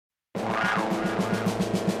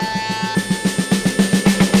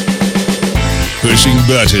pushing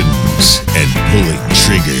buttons and pulling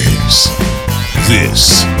triggers.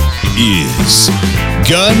 This is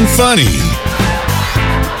Gun Funny.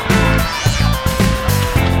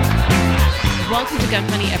 Welcome to Gun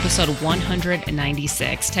Funny, episode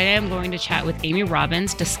 196. Today I'm going to chat with Amy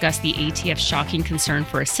Robbins, discuss the ATF's shocking concern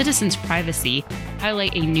for a citizen's privacy,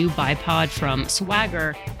 highlight a new bipod from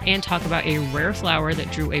Swagger, and talk about a rare flower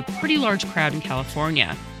that drew a pretty large crowd in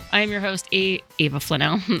California. I am your host, Ava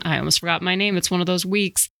Flannel. I almost forgot my name. It's one of those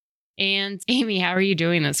weeks. And Amy, how are you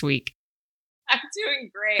doing this week? I'm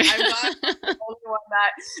doing great. I'm not the only one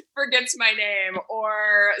that forgets my name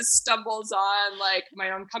or stumbles on like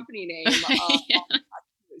my own company name. Yeah.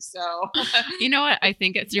 So, you know what? I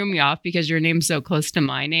think it threw me off because your name's so close to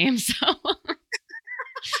my name. So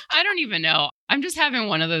I don't even know. I'm just having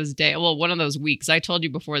one of those days. Well, one of those weeks. I told you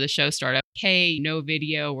before the show started, hey, no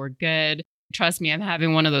video. We're good. Trust me, I'm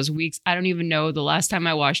having one of those weeks. I don't even know the last time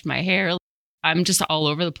I washed my hair. I'm just all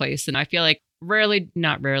over the place. And I feel like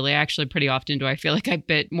not rarely, actually pretty often do I feel like I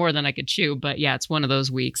bit more than I could chew. But yeah, it's one of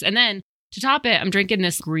those weeks. And then to top it, I'm drinking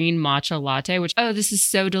this green matcha latte, which, this is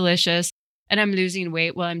so delicious. And I'm losing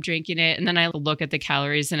weight while I'm drinking it. And then I look at the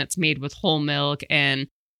calories and it's made with whole milk and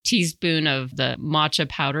teaspoon of the matcha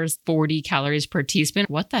powders, 40 calories per teaspoon.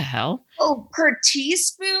 What the hell? Oh, per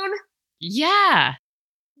teaspoon? Yeah.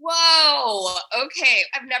 Whoa. Okay.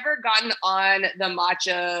 I've never gotten on the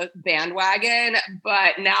matcha bandwagon,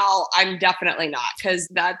 but now I'm definitely not because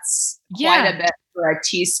that's quite a bit for a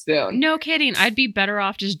teaspoon. No kidding. I'd be better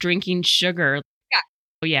off just drinking sugar. Yeah.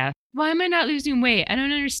 Oh, yeah. Why am I not losing weight? I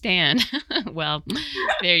don't understand. Well,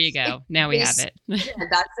 there you go. Now we have it.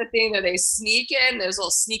 That's the thing that they sneak in those little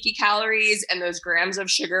sneaky calories and those grams of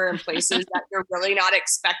sugar in places that you're really not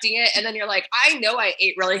expecting it. And then you're like, I know I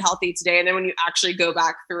ate really healthy today. And then when you actually go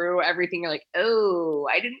back through everything, you're like, oh,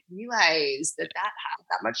 I didn't realize that had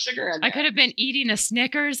that much sugar in there. I could have been eating a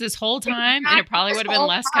Snickers this whole time and it probably would have been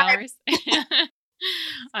less calories.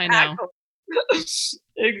 I know.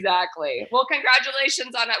 Exactly. Well,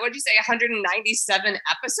 congratulations on that. What'd you say? 197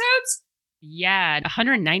 episodes? Yeah,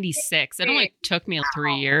 196. It only took me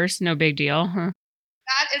 3 years. No big deal. Huh?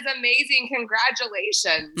 That is amazing.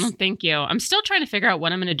 Congratulations. Well, thank you. I'm still trying to figure out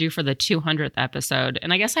what I'm going to do for the 200th episode.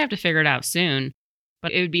 And I guess I have to figure it out soon.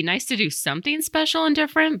 But it would be nice to do something special and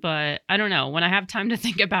different. But I don't know. When I have time to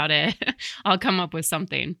think about it, I'll come up with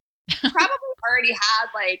something. Probably already had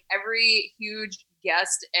like every huge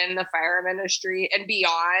guest in the firearm industry and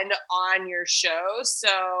beyond on your show. So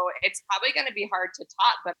it's probably going to be hard to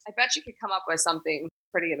top, but I bet you could come up with something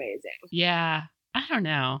pretty amazing. Yeah. I don't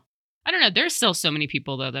know. There's still so many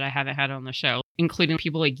people, though, that I haven't had on the show, including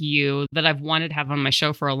people like you that I've wanted to have on my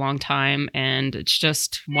show for a long time. And it's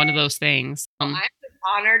just one of those things. I'm just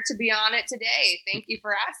honored to be on it today. Thank you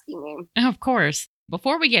for asking me. Of course.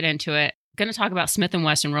 Before we get into it, I'm going to talk about Smith &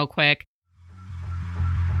 Wesson real quick.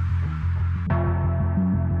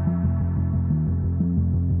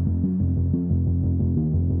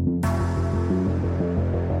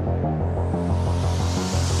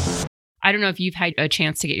 I don't know if you've had a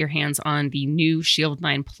chance to get your hands on the new Shield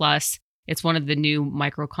 9 Plus. It's one of the new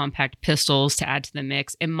micro compact pistols to add to the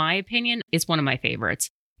mix. In my opinion, it's one of my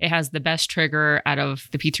favorites. It has the best trigger out of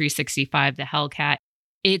the P365, the Hellcat.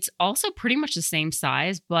 It's also pretty much the same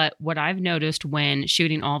size, but what I've noticed when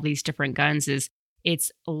shooting all these different guns is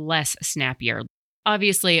it's less snappier.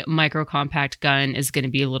 Obviously, a micro compact gun is going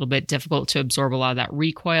to be a little bit difficult to absorb a lot of that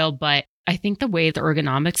recoil, but I think the way the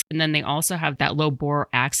ergonomics, and then they also have that low bore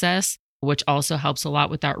access, which also helps a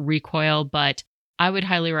lot with that recoil. But I would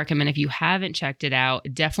highly recommend, if you haven't checked it out,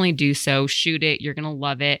 definitely do so. Shoot it. You're going to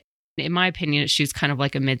love it. In my opinion, it shoots kind of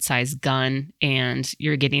like a mid-sized gun, and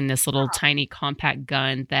you're getting this little tiny compact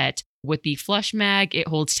gun that with the flush mag, it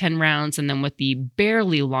holds 10 rounds. And then with the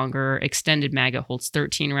barely longer extended mag, it holds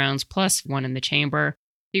 13 rounds plus one in the chamber.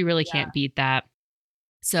 You really can't beat that.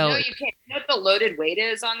 So no, you can't. You know what the loaded weight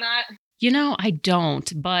is on that? I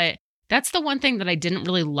don't, but that's the one thing that I didn't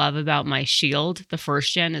really love about my Shield, the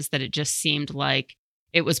first gen, is that it just seemed like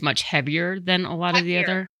it was much heavier than a lot of the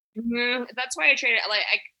other. Mm-hmm. That's why I traded it. Like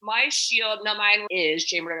my Shield, now mine is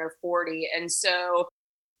chambered under 40. And so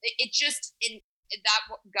that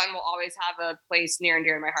gun will always have a place near and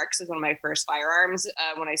dear to my heart because it was one of my first firearms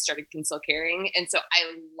when I started concealed carrying. And so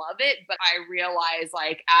I love it. But I realized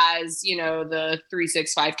as, the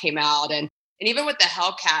 365 came out and even with the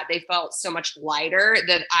Hellcat, they felt so much lighter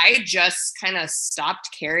that I just kind of stopped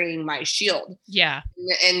carrying my Shield. Yeah.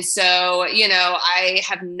 And so, I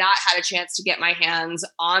have not had a chance to get my hands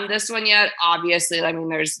on this one yet. Obviously,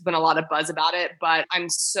 there's been a lot of buzz about it, but I'm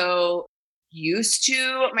so used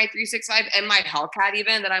to my 365 and my Hellcat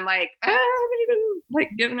even that I'm I haven't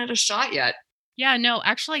even giving it a shot yet. Yeah, no,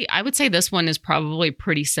 actually, I would say this one is probably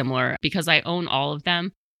pretty similar because I own all of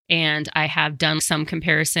them. And I have done some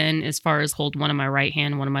comparison as far as hold one in my right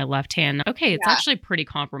hand, one in my left hand. Okay, it's Yeah. actually pretty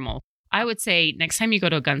comparable. I would say next time you go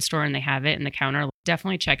to a gun store and they have it in the counter,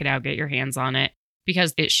 definitely check it out, get your hands on it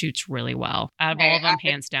because it shoots really well. Out of all of them,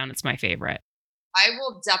 hands down, it's my favorite. I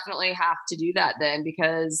will definitely have to do that then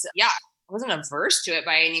because, yeah, I wasn't averse to it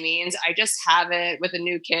by any means. I just have it with a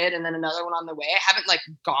new kid and then another one on the way. I haven't like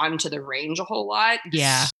gone to the range a whole lot.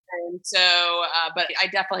 Yeah. And so, but I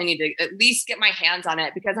definitely need to at least get my hands on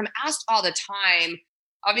it because I'm asked all the time.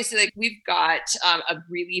 Obviously, like we've got a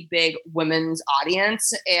really big women's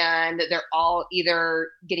audience and they're all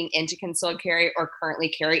either getting into concealed carry or currently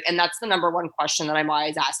carry. And that's the number one question that I'm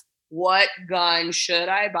always asked. What gun should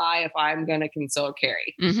I buy if I'm going to conceal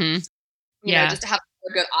carry? Mm-hmm. You know, just to have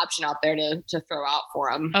a good option out there to throw out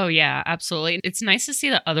for them. Oh, yeah, absolutely. It's nice to see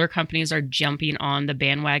that other companies are jumping on the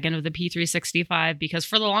bandwagon of the P365 because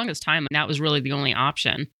for the longest time, that was really the only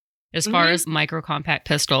option. As far as micro compact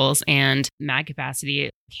pistols and mag capacity,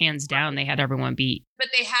 hands down, they had everyone beat. But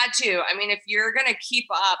they had to. I mean, if you're going to keep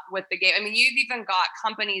up with the game, I mean, you've even got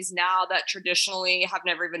companies now that traditionally have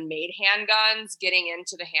never even made handguns getting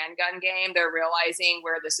into the handgun game. They're realizing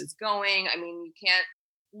where this is going. I mean, you can't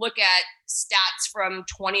look at stats from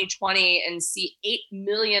 2020 and see 8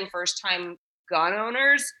 million first-time gun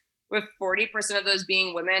owners with 40% of those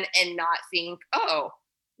being women and not think, oh,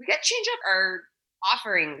 we got to change up our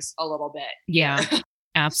offerings a little bit. Yeah,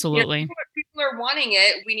 absolutely. People are wanting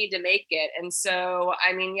it. We need to make it. And so,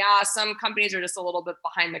 I mean, yeah, some companies are just a little bit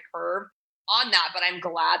behind the curve on that, but I'm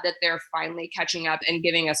glad that they're finally catching up and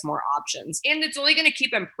giving us more options. And it's only going to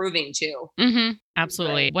keep improving too. Mm-hmm.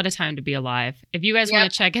 Absolutely. What a time to be alive. If you guys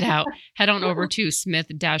want to check it out, head on over to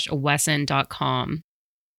smith-wesson.com.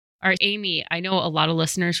 All right, Amy, I know a lot of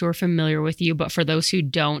listeners who are familiar with you, but for those who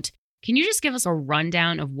don't, can you just give us a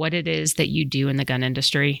rundown of what it is that you do in the gun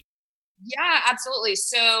industry? Yeah, absolutely.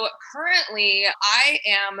 So currently, I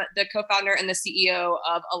am the co-founder and the CEO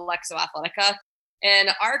of Alexo Athletica. And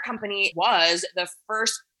our company was the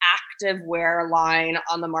first active wear line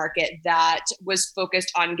on the market that was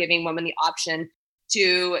focused on giving women the option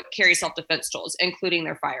to carry self-defense tools, including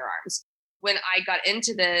their firearms. When I got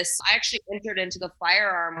into this, I actually entered into the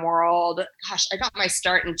firearm world. Gosh, I got my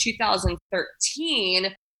start in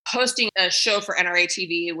 2013 hosting a show for NRA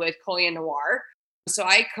TV with Collier Noir. So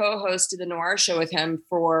I co-hosted the Noir show with him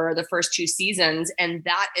for the first 2 seasons. And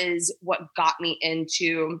that is what got me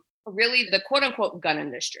into really the quote unquote gun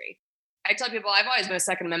industry. I tell people I've always been a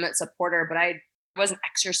Second Amendment supporter, but I wasn't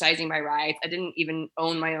exercising my rights. I didn't even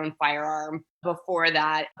own my own firearm before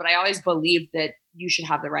that. But I always believed that you should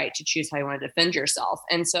have the right to choose how you want to defend yourself.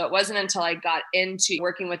 And so it wasn't until I got into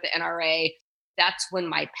working with the NRA, that's when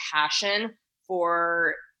my passion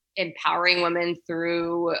for empowering women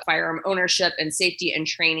through firearm ownership and safety and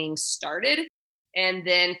training started. And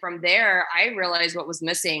then from there, I realized what was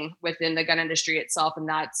missing within the gun industry itself. And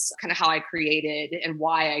that's kind of how I created and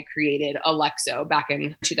why I created Alexo back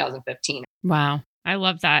in 2015. Wow. I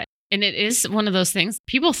love that. And it is one of those things,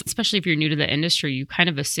 people, especially if you're new to the industry, you kind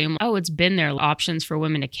of assume, oh, it's been there, options for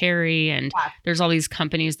women to carry. And there's all these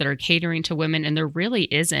companies that are catering to women, and there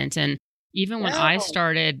really isn't. And even when I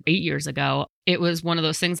started 8 years ago, it was one of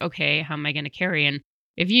those things, okay, how am I going to carry? And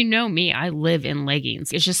if you know me, I live in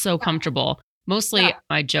leggings. It's just so comfortable. Mostly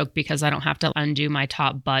I joke because I don't have to undo my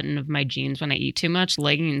top button of my jeans when I eat too much.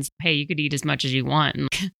 Leggings, hey, you could eat as much as you want and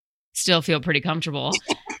still feel pretty comfortable.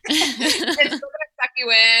 It's still going to suck you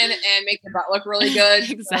in and make your butt look really good.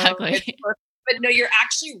 Exactly. But no, you're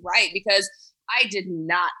actually right, because I did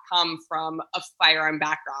not come from a firearm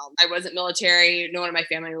background. I wasn't military. No one in my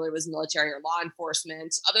family really was military or law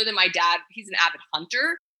enforcement. Other than my dad, he's an avid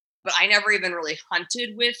hunter, but I never even really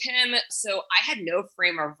hunted with him. So I had no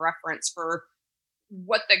frame of reference for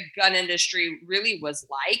what the gun industry really was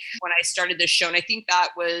like when I started this show. And I think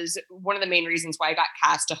that was one of the main reasons why I got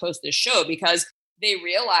cast to host this show, because they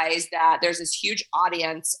realized that there's this huge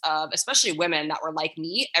audience of especially women that were like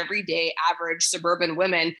me, everyday average suburban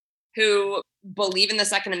women who believe in the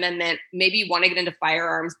Second Amendment, maybe want to get into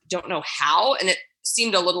firearms, don't know how. And it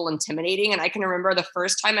seemed a little intimidating. And I can remember the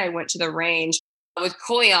first time I went to the range with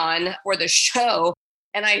Kulian for the show,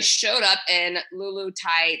 and I showed up in Lulu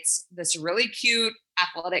tights, this really cute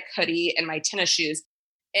athletic hoodie, and my tennis shoes.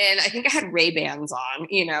 And I think I had Ray-Bans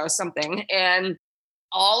on, something. And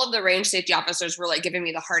all of the range safety officers were like giving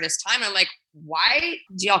me the hardest time. I'm like, why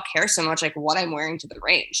do y'all care so much like what I'm wearing to the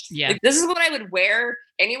range? Yeah. Like, this is what I would wear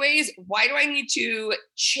anyways. Why do I need to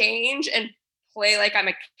change and play like I'm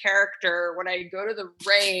a character when I go to the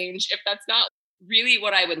range if that's not really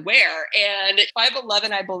what I would wear. And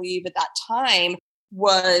 511, I believe at that time,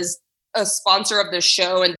 was a sponsor of the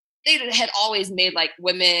show. And they had always made like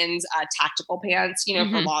women's tactical pants, for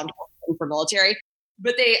law enforcement and for military.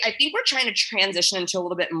 But I think we're trying to transition into a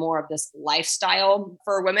little bit more of this lifestyle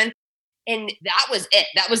for women. And that was it.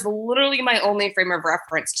 That was literally my only frame of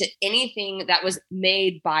reference to anything that was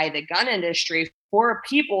made by the gun industry for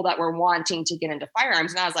people that were wanting to get into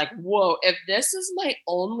firearms. And I was like, whoa, if this is my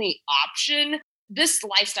only option, this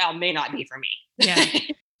lifestyle may not be for me. Yeah,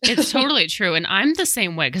 it's totally true. And I'm the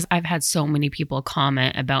same way because I've had so many people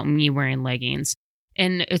comment about me wearing leggings.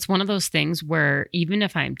 And it's one of those things where even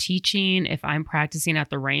if I'm teaching, if I'm practicing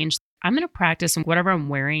at the range, I'm going to practice whatever I'm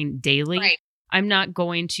wearing daily. Right. I'm not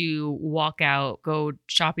going to walk out, go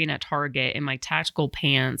shopping at Target in my tactical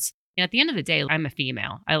pants. And at the end of the day, I'm a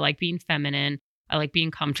female. I like being feminine. I like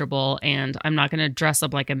being comfortable. And I'm not going to dress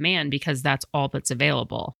up like a man because that's all that's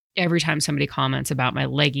available. Every time somebody comments about my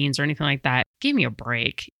leggings or anything like that, give me a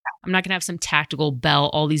break. I'm not going to have some tactical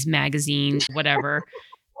belt, all these magazines, whatever.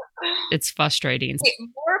 It's frustrating.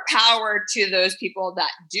 More power to those people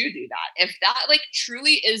that do that. If that like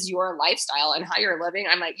truly is your lifestyle and how you're living,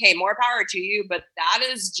 I'm like, hey, more power to you. But that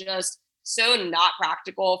is just so not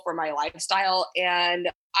practical for my lifestyle. And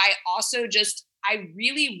I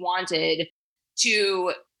really wanted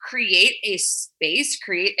to create a space,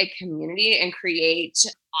 create a community, and create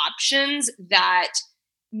options that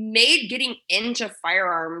made getting into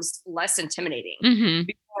firearms less intimidating.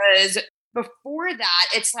 Because before that,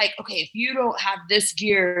 it's like, okay, if you don't have this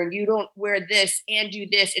gear and you don't wear this and do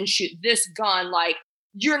this and shoot this gun, like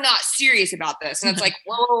you're not serious about this. And it's like,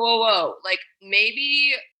 whoa. Like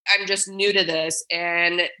maybe I'm just new to this.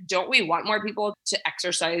 And don't we want more people to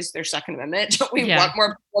exercise their Second Amendment? Don't we want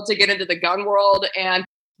more people to get into the gun world? And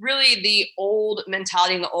really the old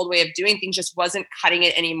mentality and the old way of doing things just wasn't cutting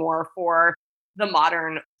it anymore for the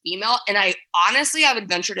modern female. And I would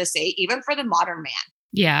venture to say even for the modern man.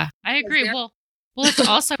 Yeah, I agree. Well, it's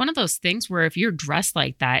also one of those things where if you're dressed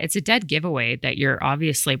like that, it's a dead giveaway that you're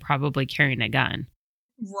obviously probably carrying a gun.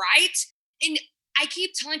 Right. And I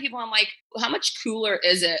keep telling people, I'm like, how much cooler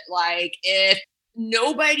is it? Like if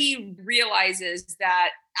nobody realizes that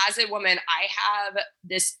as a woman, I have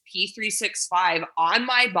this P365 on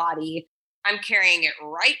my body. I'm carrying it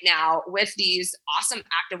right now with these awesome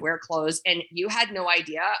activewear clothes. And you had no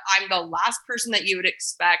idea. I'm the last person that you would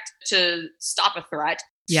expect to stop a threat.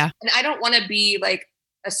 Yeah. And I don't want to be like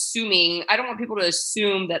assuming, I don't want people to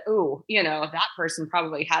assume that, that person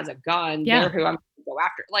probably has a gun. Yeah. They're who I'm going to go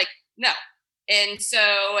after. Like, no. And so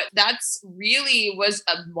that's really was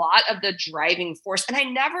a lot of the driving force. And I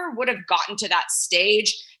never would have gotten to that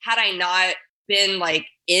stage had I not been like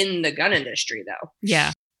in the gun industry though.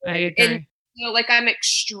 Yeah, I agree. And I'm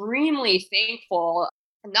extremely thankful.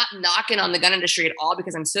 I'm not knocking on the gun industry at all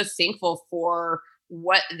because I'm so thankful for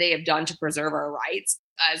what they have done to preserve our rights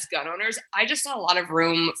as gun owners. I just saw a lot of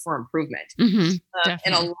room for improvement and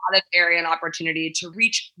a lot of area and opportunity to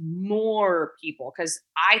reach more people. Because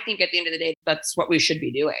I think at the end of the day, that's what we should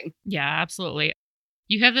be doing. Yeah, absolutely.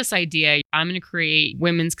 You have this idea. I'm going to create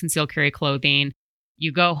women's concealed carry clothing.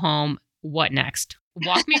 You go home. What next?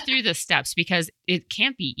 Walk me through the steps because it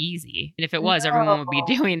can't be easy. And if it was, everyone would be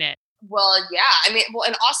doing it. Well, yeah. I mean,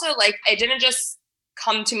 and also like, I didn't just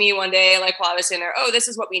come to me one day, like while I was sitting there, oh, this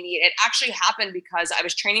is what we need. It actually happened because I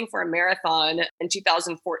was training for a marathon in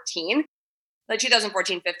 2014, like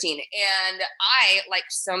 2014-15. And I, like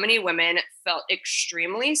so many women, felt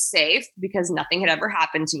extremely safe because nothing had ever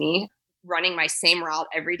happened to me running my same route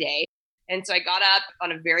every day. And so I got up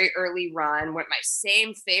on a very early run, went my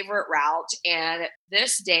same favorite route. And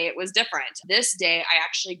this day it was different. This day I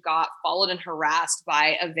actually got followed and harassed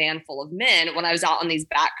by a van full of men when I was out on these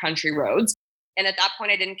backcountry roads. And at that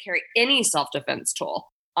point, I didn't carry any self-defense tool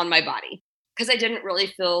on my body because I didn't really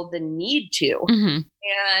feel the need to.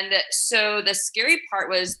 And so the scary part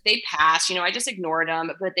was they passed, I just ignored them,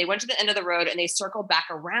 but they went to the end of the road and they circled back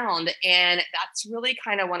around. And that's really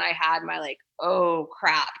kind of when I had my like, oh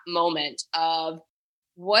crap moment of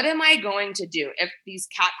what am I going to do? If these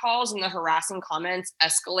catcalls and the harassing comments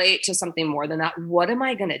escalate to something more than that, what am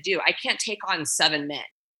I going to do? I can't take on 7 men.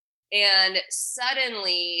 And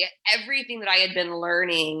suddenly everything that I had been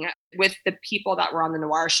learning with the people that were on the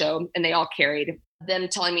Noir show, and they all carried, them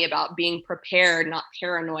telling me about being prepared, not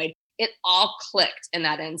paranoid, it all clicked in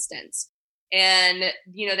that instance. And,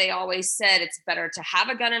 they always said it's better to have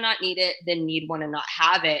a gun and not need it than need one and not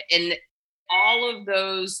have it. And all of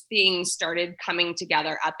those things started coming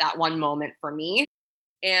together at that one moment for me.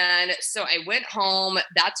 And so I went home.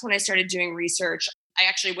 That's when I started doing research. I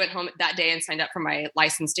actually went home that day and signed up for my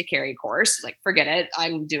license to carry course. Like, forget it.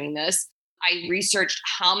 I'm doing this. I researched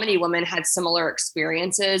how many women had similar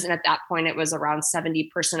experiences. And at that point, it was around 70%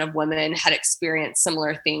 of women had experienced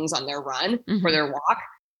similar things on their run or their walk.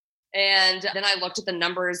 And then I looked at the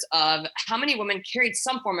numbers of how many women carried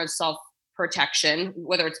some form of self-protection,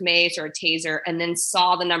 whether it's mace or a taser, and then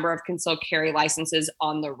saw the number of concealed carry licenses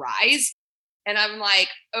on the rise. And I'm like,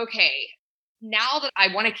 okay, now that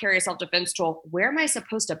I want to carry a self-defense tool, where am I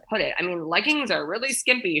supposed to put it? I mean, leggings are really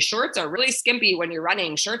skimpy. Shorts are really skimpy when you're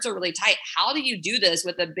running. Shirts are really tight. How do you do this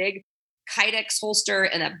with a big Kydex holster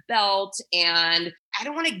and a belt? And I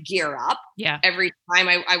don't want to gear up every time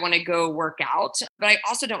I want to go work out, but I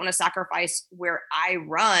also don't want to sacrifice where I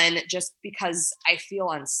run just because I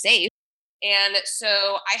feel unsafe. And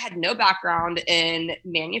so I had no background in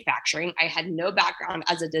manufacturing. I had no background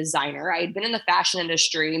as a designer. I had been in the fashion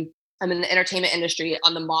industry. I'm in the entertainment industry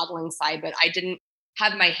on the modeling side, but I didn't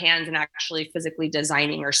have my hands in actually physically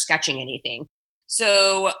designing or sketching anything.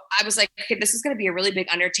 So I was like, okay, this is going to be a really big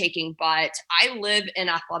undertaking, but I live in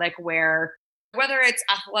athletic wear, whether it's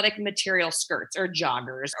athletic material skirts or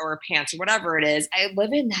joggers or pants or whatever it is, I live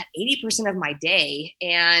in that 80% of my day.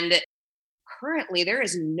 And currently there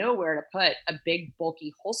is nowhere to put a big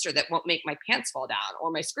bulky holster that won't make my pants fall down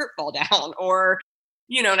or my skirt fall down or,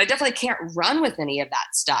 and I definitely can't run with any of that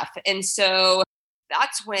stuff. And so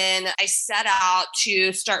that's when I set out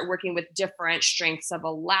to start working with different strengths of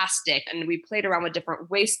elastic. And we played around with different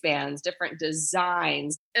waistbands, different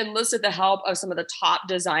designs, enlisted the help of some of the top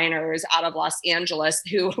designers out of Los Angeles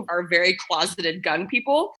who are very closeted gun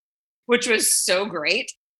people, which was so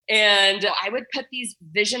great. And I would put these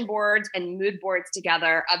vision boards and mood boards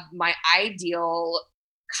together of my ideal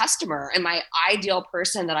customer and my ideal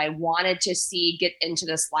person that I wanted to see get into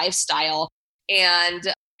this lifestyle.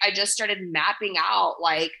 And I just started mapping out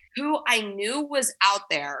like who I knew was out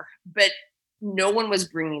there, but no one was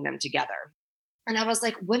bringing them together. And I was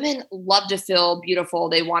like, women love to feel beautiful.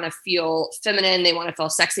 They want to feel feminine. They want to feel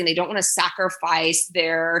sexy. And they don't want to sacrifice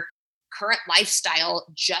their current lifestyle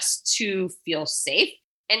just to feel safe.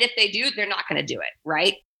 And if they do, they're not going to do it,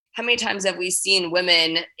 right? How many times have we seen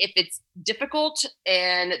women, if it's difficult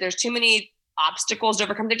and there's too many obstacles to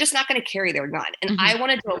overcome, they're just not going to carry their gun. And I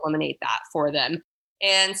wanted to eliminate that for them.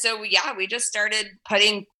 And so, we just started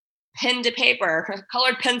putting pen to paper,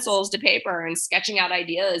 colored pencils to paper and sketching out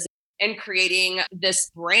ideas and creating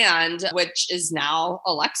this brand, which is now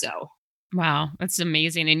Alexo. Wow, that's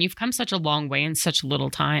amazing. And you've come such a long way in such little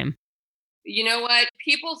time. You know what?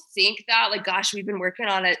 People think that like, gosh, we've been working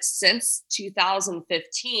on it since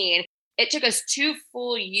 2015. It took us 2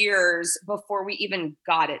 full years before we even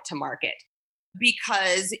got it to market.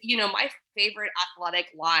 Because, my favorite athletic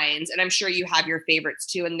lines, and I'm sure you have your favorites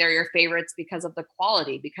too, and they're your favorites because of the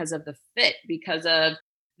quality, because of the fit, because of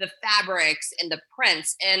the fabrics and the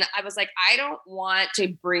prints. And I was like, I don't want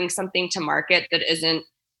to bring something to market that isn't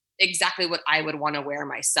exactly what I would want to wear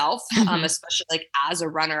myself, especially like as a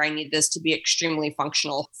runner. I need this to be extremely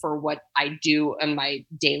functional for what I do in my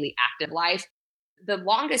daily active life. The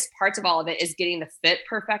longest parts of all of it is getting the fit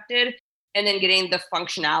perfected and then getting the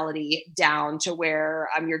functionality down to where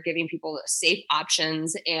you're giving people safe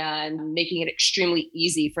options and making it extremely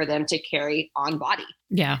easy for them to carry on body.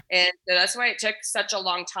 Yeah. And so that's why it took such a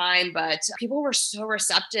long time, but people were so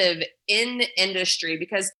receptive in the industry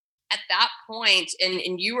because at that point, and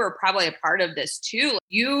you were probably a part of this too,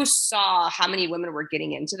 you saw how many women were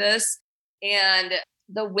getting into this. And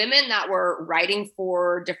the women that were writing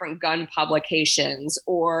for different gun publications,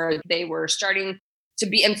 or they were starting to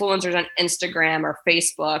be influencers on Instagram or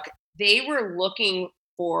Facebook, they were looking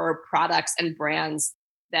for products and brands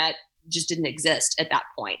that just didn't exist at that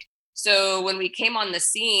point. So when we came on the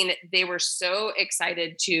scene, they were so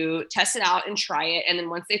excited to test it out and try it. And then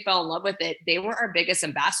once they fell in love with it, they were our biggest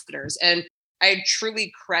ambassadors. And I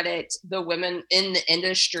truly credit the women in the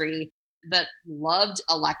industry that loved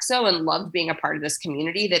Alexo and loved being a part of this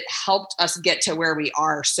community that helped us get to where we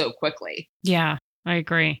are so quickly. Yeah, I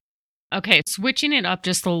agree. Okay, switching it up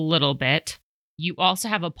just a little bit. You also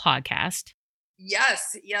have a podcast.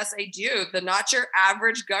 Yes, I do. The Not Your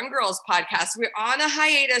Average Gun Girls podcast. We're on a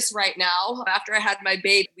hiatus right now. After I had my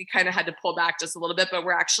baby, we kind of had to pull back just a little bit, but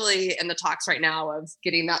we're actually in the talks right now of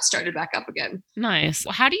getting that started back up again. Nice.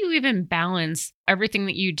 How do you even balance everything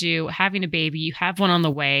that you do, having a baby, you have one on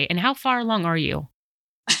the way, and how far along are you?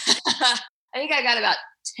 I think I got about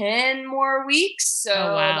 10 more weeks. So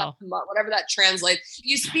wow. Whatever that translates.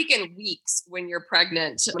 You speak in weeks when you're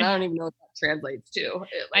pregnant. But I don't even know what that translates to.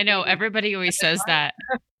 I know everybody always says that.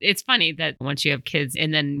 It's funny that once you have kids,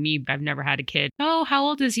 and then me, I've never had a kid. Oh, how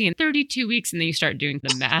old is he? In 32 weeks. And then you start doing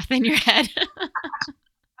the math in your head.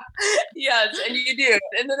 Yes, and you do.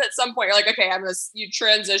 And then at some point you're like, okay, you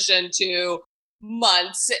transition to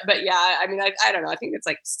months. But yeah, I mean, I don't know. I think it's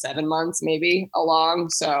like 7 months maybe along.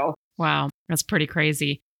 So Wow, that's pretty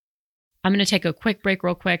crazy. I'm going to take a quick break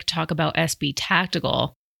real quick, talk about SB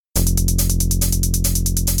Tactical.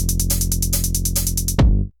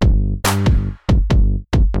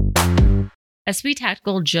 SB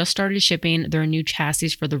Tactical just started shipping their new chassis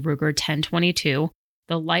for the Ruger 1022.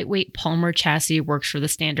 The lightweight Palmer chassis works for the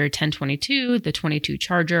standard 1022, the 22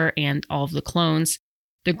 Charger, and all of the clones.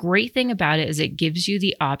 The great thing about it is it gives you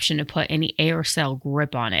the option to put any AirCell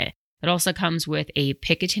grip on it. It also comes with a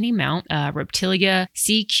Picatinny mount, Reptilia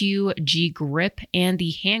CQG grip, and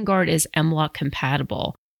the handguard is M-LOK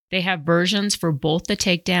compatible. They have versions for both the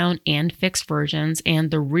takedown and fixed versions, and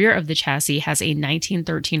the rear of the chassis has a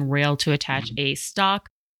 1913 rail to attach a stock,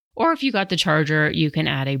 or if you got the Charger, you can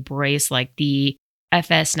add a brace like the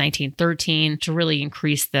FS 1913 to really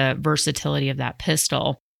increase the versatility of that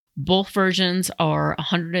pistol. Both versions are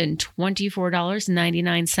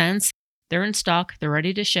 $124.99. They're in stock, they're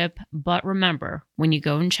ready to ship, but remember, when you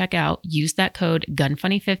go and check out, use that code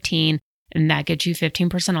GUNFUNNY15, and that gets you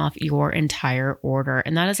 15% off your entire order.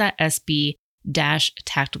 And that is at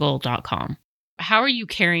sb-tactical.com. How are you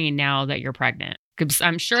carrying now that you're pregnant? Because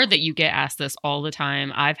I'm sure that you get asked this all the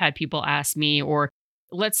time. I've had people ask me, or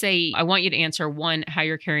let's say I want you to answer one, how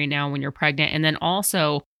you're carrying now when you're pregnant. And then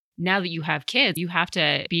also, now that you have kids, you have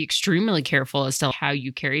to be extremely careful as to how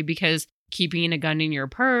you carry, because keeping a gun in your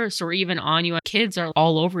purse or even on you, kids are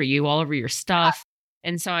all over you, all over your stuff.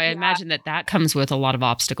 And so I imagine that comes with a lot of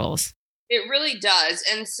obstacles. It really does.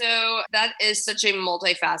 And so that is such a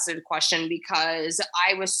multifaceted question, because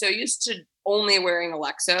I was so used to only wearing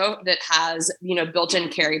Alexo that has, built-in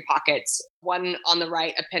carry pockets, one on the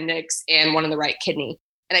right appendix and one on the right kidney.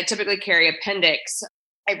 And I typically carry appendix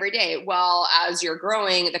every day. Well, as you're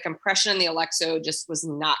growing, the compression in the Alexo just was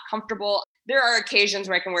not comfortable. There are occasions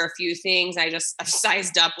where I can wear a few things. I've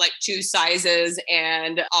sized up like 2 sizes,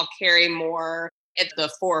 and I'll carry more at the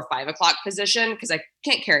 4 or 5 o'clock position because I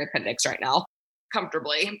can't carry appendix right now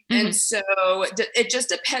comfortably. Mm-hmm. And so it just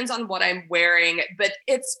depends on what I'm wearing, but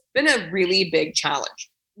it's been a really big challenge.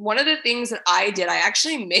 One of the things that I did, I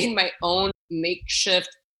actually made my own makeshift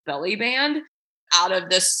belly band out of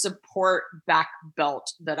this support back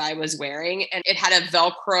belt that I was wearing. And it had a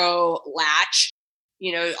Velcro latch.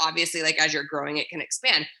 Obviously, like as you're growing, it can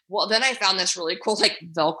expand. Well, then I found this really cool, like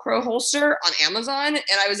Velcro holster on Amazon,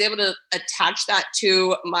 and I was able to attach that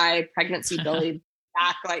to my pregnancy belly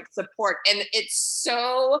back, like support. And it's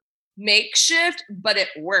so makeshift, but it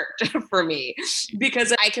worked for me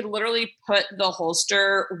because I could literally put the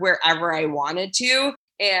holster wherever I wanted to,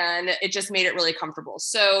 and it just made it really comfortable.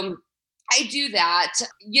 So I do that.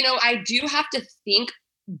 I do have to think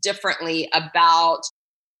differently about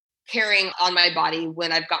carrying on my body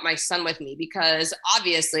when I've got my son with me, because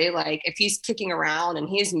obviously, like if he's kicking around and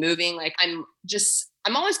he's moving, like I'm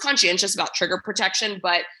always conscientious about trigger protection,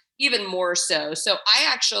 but even more so. So I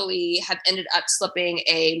actually have ended up slipping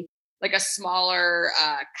a smaller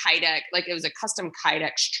Kydex, like it was a custom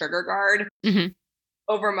Kydex trigger guard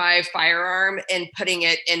over my firearm and putting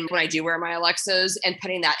it in when I do wear my Alexos and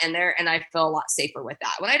putting that in there. And I feel a lot safer with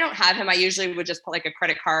that. When I don't have him, I usually would just put like a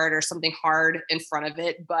credit card or something hard in front of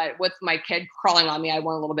it. But with my kid crawling on me, I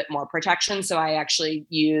want a little bit more protection. So I actually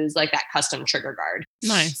use like that custom trigger guard.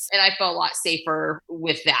 Nice. And I feel a lot safer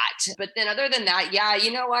with that. But then other than that, yeah,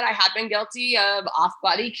 you know what? I have been guilty of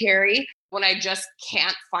off-body carry when I just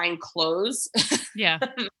can't find clothes that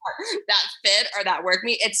fit or that work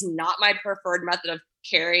me. It's not my preferred method of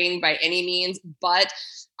carrying by any means, but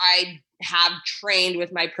I have trained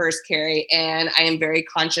with my purse carry and I am very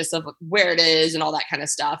conscious of where it is and all that kind of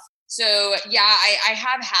stuff. So yeah, I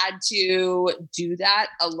have had to do that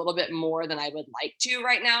a little bit more than I would like to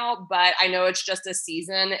right now, but I know it's just a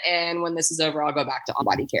season. And when this is over, I'll go back to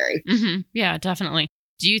on-body carry. Mm-hmm. Yeah, definitely.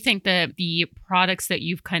 Do you think that the products that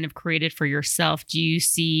you've kind of created for yourself, do you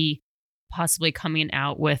see possibly coming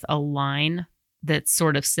out with a line that's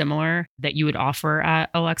sort of similar that you would offer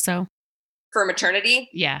at Alexo? For maternity?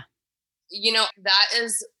 Yeah. That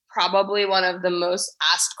is probably one of the most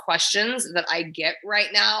asked questions that I get right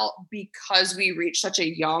now because we reach such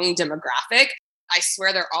a young demographic. I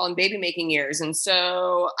swear they're all in baby making years. And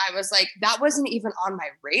so I was like, that wasn't even on my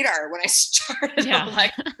radar when I started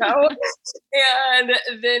Alexo. And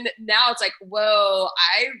then now it's like, whoa,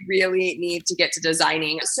 I really need to get to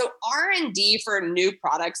designing. So R&D for new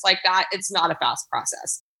products like that, it's not a fast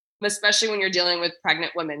process, especially when you're dealing with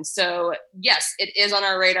pregnant women. So yes, it is on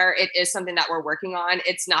our radar. It is something that we're working on.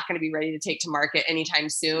 It's not going to be ready to take to market anytime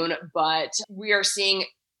soon, but we are seeing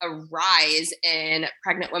a rise in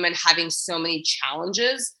pregnant women having so many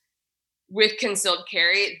challenges with concealed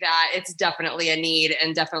carry that it's definitely a need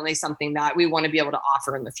and definitely something that we want to be able to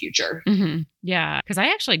offer in the future. Mm-hmm. Yeah. Because I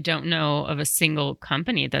actually don't know of a single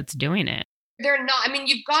company that's doing it. They're not. I mean,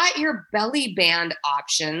 you've got your belly band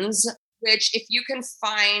options, which if you can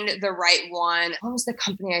find the right one, what was the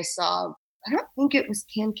company I saw? I don't think it was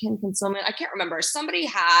Can Concealment. I can't remember. Somebody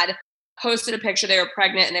had posted a picture. They were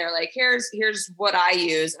pregnant and they were like, here's what I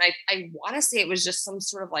use. And I want to say it was just some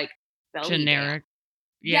sort of like belly Generic. band.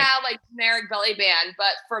 Yeah, like generic belly band.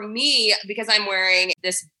 But for me, because I'm wearing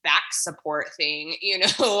this back support thing,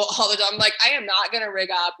 all the time, I'm like, I am not going to rig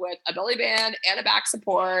up with a belly band and a back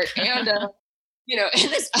support and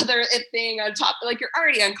and this other thing on top. Like, you're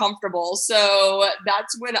already uncomfortable. So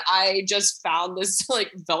that's when I just found this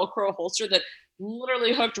like Velcro holster that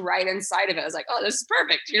literally hooked right inside of it. I was like, oh, this is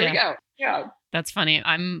perfect. Here we go. Yeah. That's funny.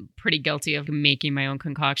 I'm pretty guilty of making my own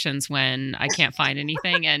concoctions when I can't find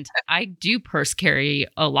anything. And I do purse carry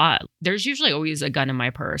a lot. There's usually always a gun in my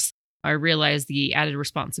purse. I realize the added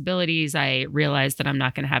responsibilities. I realize that I'm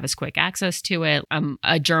not going to have as quick access to it. I'm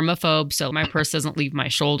a germaphobe, so my purse doesn't leave my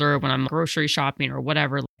shoulder when I'm grocery shopping or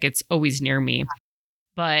whatever. Like, it's always near me.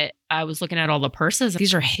 But I was looking at all the purses.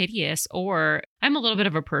 These are hideous. Or I'm a little bit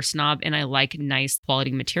of a purse snob and I like nice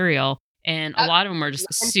quality material. And a lot of them are just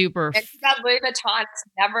super. And that Louis Vuitton is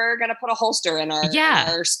never going to put a holster in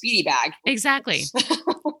our speedy bag. Exactly.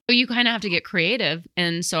 You kind of have to get creative.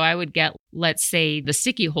 And so I would get, let's say, the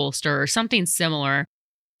sticky holster or something similar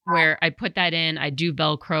where I put that in. I do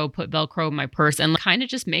Velcro, put Velcro in my purse and kind of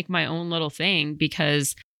just make my own little thing,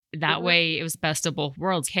 because that way it was best of both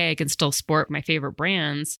worlds. Hey, I can still sport my favorite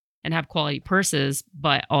brands and have quality purses,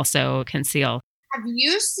 but also conceal. Have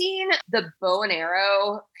you seen the bow and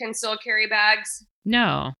arrow concealed carry bags?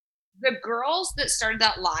 No. The girls that started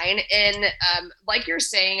that line, and like you're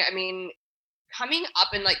saying, I mean, coming up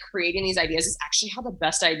and like creating these ideas is actually how the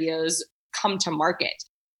best ideas come to market,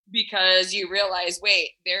 because you realize, wait,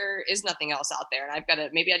 there is nothing else out there. And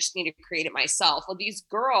maybe I just need to create it myself. Well, these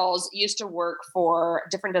girls used to work for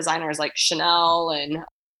different designers like Chanel, and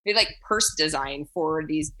they like purse design for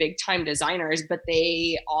these big time designers, but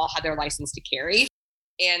they all had their license to carry.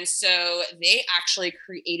 And so they actually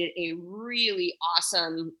created a really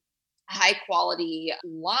awesome, high quality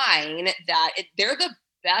line that they're the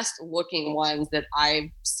best looking ones that I've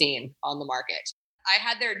seen on the market. I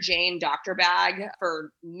had their Jane Doctor bag for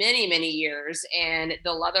many, many years, and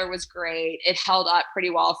the leather was great. It held up pretty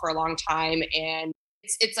well for a long time. And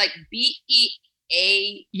it's like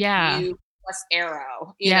BEAU plus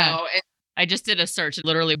arrow, you know. And I just did a search,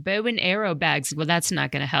 literally bow and arrow bags. Well, that's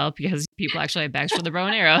not going to help because people actually have bags for the bow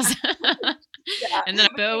and arrows. And then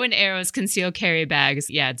bow and arrows concealed carry bags.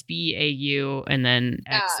 Yeah, it's BAU and then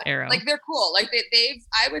X arrow. Like, they're cool. Like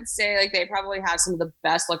I would say like they probably have some of the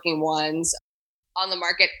best looking ones on the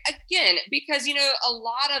market, again, because a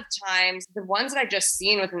lot of times the ones that I've just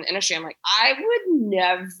seen within the industry, I'm like, I would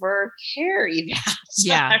never carry that.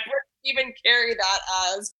 Yeah. I wouldn't even carry that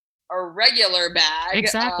as a regular bag.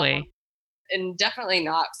 Exactly. And definitely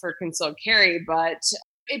not for concealed carry, but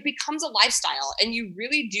it becomes a lifestyle, and you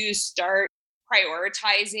really do start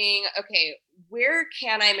prioritizing, okay, where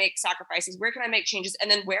can I make sacrifices? Where can I make changes?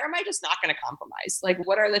 And then where am I just not going to compromise? Like,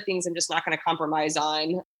 what are the things I'm just not going to compromise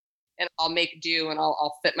on? And I'll make do, and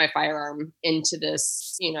I'll fit my firearm into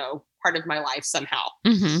this, part of my life somehow.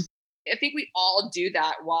 Mm-hmm. I think we all do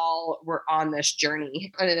that while we're on this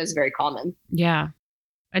journey, and it is very common. Yeah.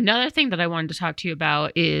 Another thing that I wanted to talk to you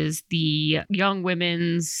about is the Young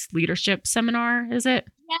Women's Leadership Seminar, is it?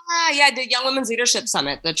 Yeah, the Young Women's Leadership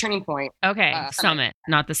Summit, the Turning Point. Okay, summit,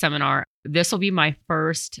 not the seminar. This will be my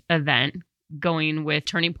first event going with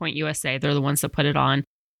Turning Point USA. They're the ones that put it on.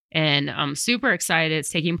 And I'm super excited. It's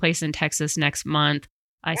taking place in Texas next month.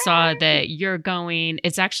 I saw that you're going.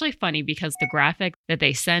 It's actually funny because the graphic that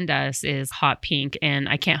they send us is hot pink. And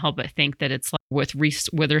I can't help but think that it's like with Reese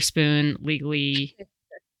Witherspoon, Legally...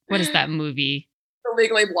 What is that movie? The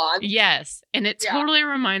Legally Blonde. Yes. And it totally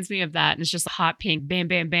reminds me of that. And it's just hot pink, bam,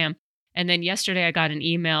 bam, bam. And then yesterday I got an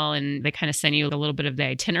email and they kind of send you a little bit of the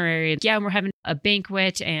itinerary. Yeah, we're having a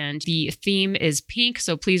banquet and the theme is pink.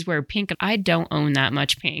 So please wear pink. I don't own that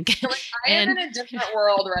much pink. I am in a different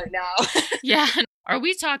world right now. Yeah. Are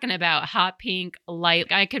we talking about hot pink,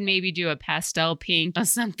 light? I could maybe do a pastel pink or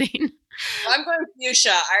something. I'm going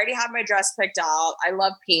fuchsia. I already have my dress picked out. I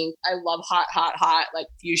love pink. I love hot, like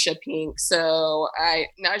fuchsia pink. So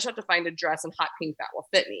now I just have to find a dress in hot pink that will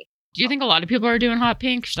fit me. Do you think a lot of people are doing hot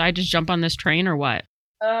pink? Should I just jump on this train or what?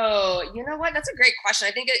 Oh, you know what? That's a great question.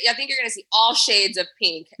 I think you're going to see all shades of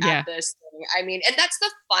pink Yeah. at this thing. I mean, and that's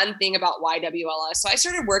the fun thing about YWLS. So I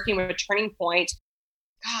started working with Turning Point,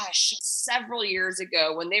 gosh, several years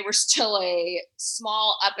ago when they were still a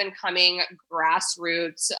small up and coming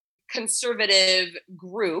grassroots conservative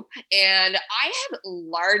group. And I had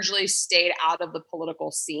largely stayed out of the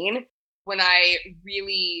political scene when I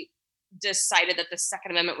really decided that the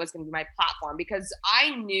Second Amendment was going to be my platform, because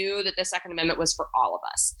I knew that the Second Amendment was for all of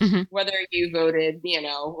us. Mhm. Whether you voted,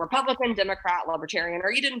 Republican, Democrat, Libertarian,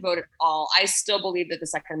 or you didn't vote at all, I still believe that the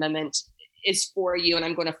Second Amendment is for you and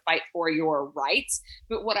I'm going to fight for your rights.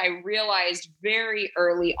 But what I realized very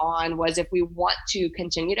early on was if we want to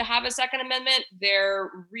continue to have a Second Amendment, there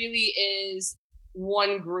really is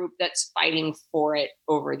one group that's fighting for it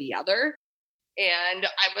over the other. And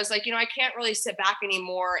I was like, I can't really sit back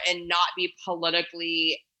anymore and not be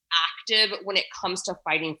politically active when it comes to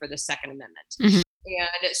fighting for the Second Amendment. Mhm.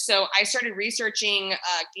 And so I started researching,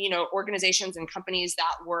 organizations and companies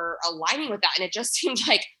that were aligning with that. And it just seemed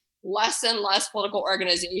like less and less political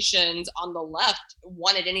organizations on the left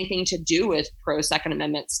wanted anything to do with pro Second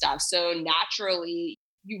Amendment stuff. So naturally,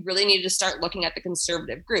 you really needed to start looking at the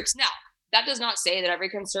conservative groups. Now, that does not say that every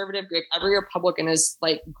conservative group, every Republican is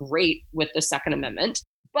like great with the Second Amendment,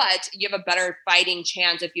 but you have a better fighting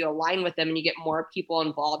chance if you align with them and you get more people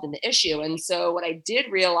involved in the issue. And so what I did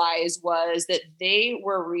realize was that they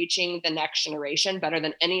were reaching the next generation better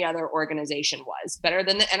than any other organization was, better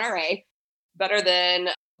than the NRA, better than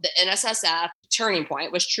the NSSF. Turning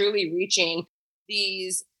Point was truly reaching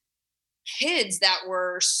these kids that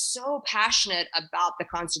were so passionate about the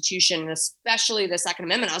Constitution, and especially the Second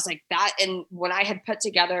Amendment. I was like that. And when I had put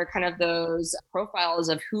together kind of those profiles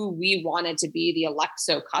of who we wanted to be the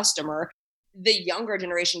Alexo customer, the younger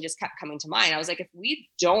generation just kept coming to mind. I was like, if we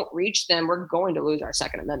don't reach them, we're going to lose our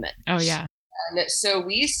Second Amendment. Oh, yeah. And so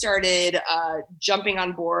we started jumping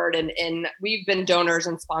on board, and we've been donors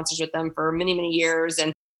and sponsors with them for many, many years.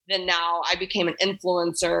 And then now I became an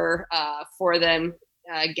influencer for them,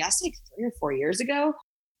 I guess like 3 or 4 years ago.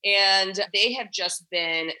 And they have just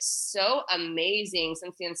been so amazing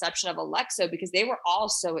since the inception of Alexo, because they were all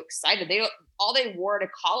so excited. All they wore to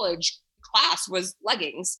college class was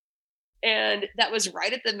leggings. And that was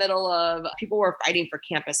right at the middle of people were fighting for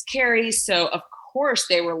campus carry. So of course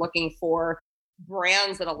they were looking for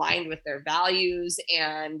brands that aligned with their values.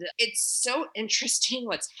 And it's so interesting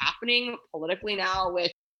what's happening politically now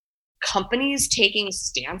with companies taking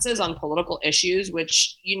stances on political issues,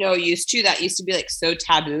 which, used to be like so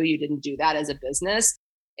taboo. You didn't do that as a business.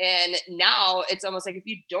 And now it's almost like if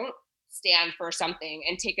you don't stand for something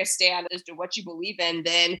and take a stand as to what you believe in,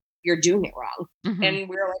 then you're doing it wrong. Mhm. And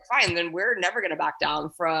we're like, fine, then we're never going to back down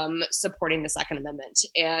from supporting the Second Amendment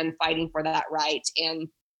and fighting for that right. And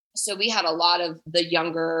so we had a lot of the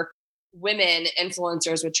younger women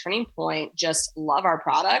influencers with Turning Point just love our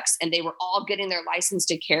products, and they were all getting their license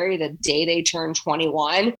to carry the day they turned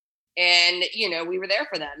 21. And, we were there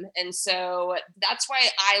for them. And so that's why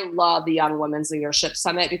I love the Young Women's Leadership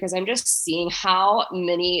Summit, because I'm just seeing how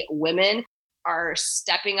many women are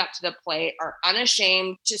stepping up to the plate, are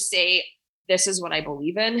unashamed to say, this is what I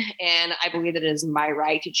believe in. And I believe that it is my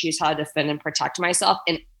right to choose how to defend and protect myself.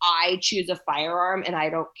 And I choose a firearm and I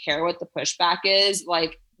don't care what the pushback is.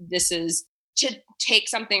 Like, this is to take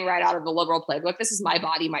something right out of the liberal playbook. This is my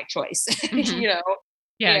body, my choice, Mhm.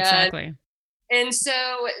 Yeah, And- exactly. And so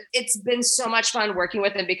it's been so much fun working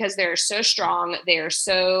with them because they're so strong. They are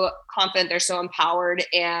so confident. They're so empowered.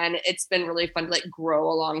 And it's been really fun to like grow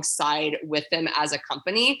alongside with them as a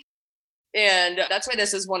company. And that's why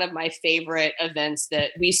this is one of my favorite events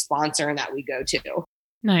that we sponsor and that we go to.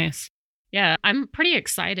 Nice. Yeah, I'm pretty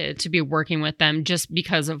excited to be working with them just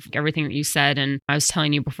because of everything that you said. And I was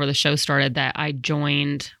telling you before the show started that I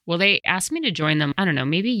joined, they asked me to join them, I don't know,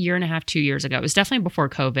 maybe a year and a half, 2 years ago. It was definitely before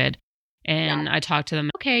COVID. And I talked to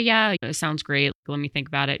them, okay, yeah, it sounds great. Let me think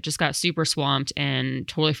about it. Just got super swamped and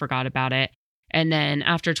totally forgot about it. And then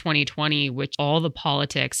after 2020, which all the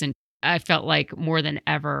politics, and I felt like more than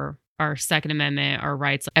ever, our Second Amendment, our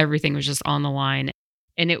rights, everything was just on the line.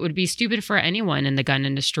 And it would be stupid for anyone in the gun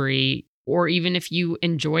industry, or even if you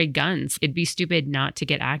enjoy guns, it'd be stupid not to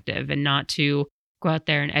get active and not to go out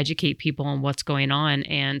there and educate people on what's going on.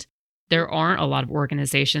 And there aren't a lot of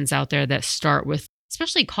organizations out there that start with,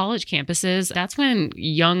 especially college campuses. That's when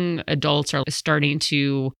young adults are starting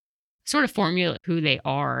to sort of formulate who they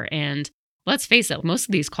are. And let's face it, most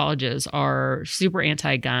of these colleges are super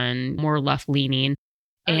anti-gun, more left-leaning.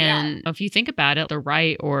 And if you think about it, the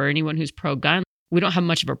right or anyone who's pro-gun, we don't have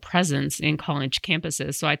much of a presence in college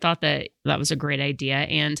campuses. So I thought that was a great idea.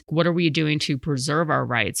 And what are we doing to preserve our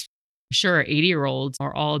rights? Sure, 80-year-olds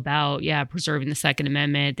are all about, preserving the Second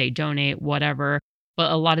Amendment. They donate, whatever.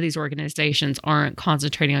 But a lot of these organizations aren't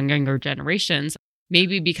concentrating on younger generations,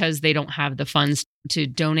 maybe because they don't have the funds to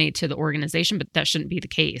donate to the organization, but that shouldn't be the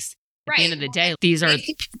case. At the end of the day, these are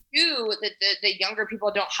the younger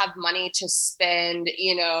people don't have money to spend,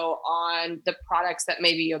 on the products that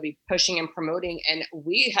maybe you'll be pushing and promoting. And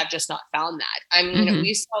we have just not found that. I mean,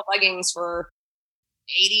 we sell leggings for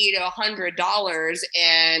 $80 to $100,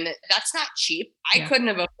 and that's not cheap. I couldn't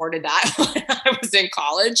have afforded that when I was in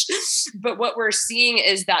college. But what we're seeing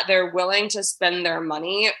is that they're willing to spend their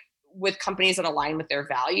money with companies that align with their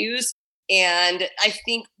values. And I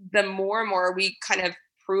think the more and more we kind of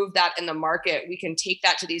prove that in the market, we can take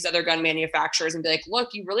that to these other gun manufacturers and be like, look,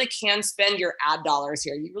 you really can spend your ad dollars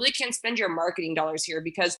here. You really can spend your marketing dollars here,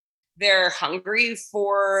 because they're hungry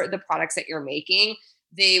for the products that you're making.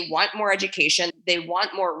 They want more education. They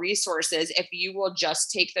want more resources. If you will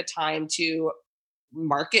just take the time to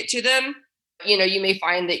market to them, you may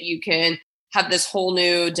find that you can have this whole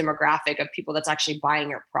new demographic of people that's actually buying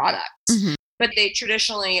your product. But they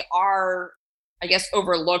traditionally are, I guess,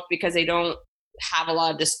 overlooked because they don't have a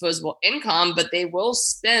lot of disposable income, but they will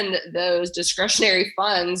spend those discretionary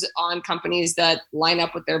funds on companies that line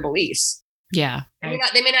up with their beliefs. Yeah.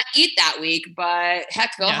 They may not eat that week, but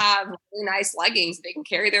heck, they'll have really nice leggings they can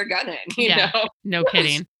carry their gun in, you know? No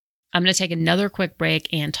kidding. I'm going to take another quick break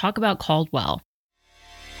and talk about Caldwell.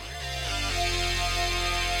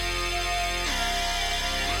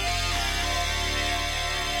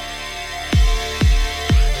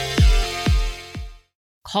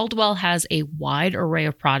 Caldwell has a wide array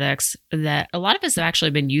of products that a lot of us have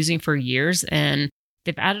actually been using for years, and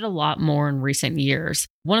they've added a lot more in recent years.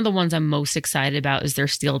 One of the ones I'm most excited about is their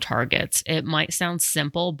steel targets. It might sound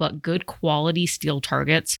simple, but good quality steel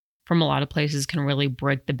targets from a lot of places can really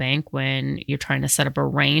break the bank when you're trying to set up a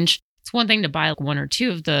range. It's one thing to buy like one or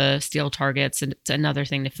two of the steel targets, and it's another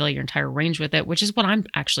thing to fill your entire range with it, which is what I'm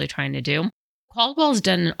actually trying to do. Caldwell's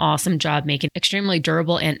done an awesome job making extremely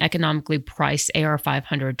durable and economically priced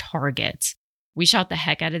AR-500 targets. We shot the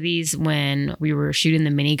heck out of these when we were shooting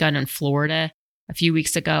the minigun in Florida a few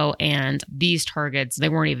weeks ago, and these targets, they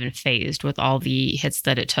weren't even phased with all the hits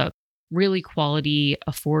that it took. Really quality,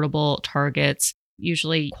 affordable targets.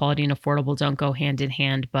 Usually quality and affordable don't go hand in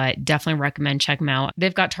hand, but definitely recommend check them out.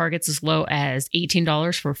 They've got targets as low as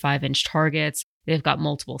 $18 for 5-inch targets. They've got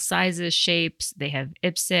multiple sizes, shapes. They have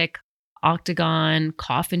IPSC, octagon,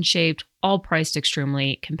 coffin shaped, all priced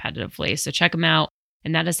extremely competitively. So check them out.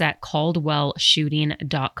 And that is at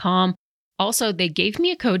caldwellshooting.com. Also, they gave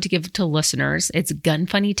me a code to give to listeners. It's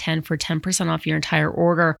GUNFUNNY10 for 10% off your entire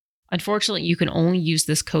order. Unfortunately, you can only use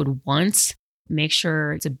this code once. Make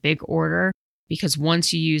sure it's a big order, because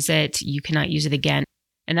once you use it, you cannot use it again.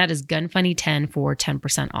 And that is GUNFUNNY10 for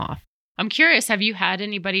 10% off. I'm curious, have you had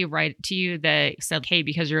anybody write to you that said, hey,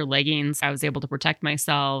 because of your leggings, I was able to protect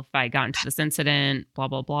myself, I got into this incident, blah,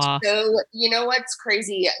 blah, blah? So, you know what's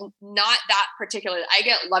crazy? Not that particular. I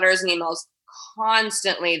get letters and emails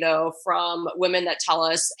constantly, though, from women that tell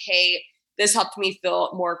us, hey, this helped me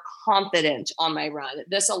feel more confident on my run.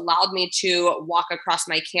 This allowed me to walk across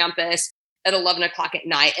my campus at 11 o'clock at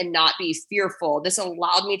night and not be fearful. This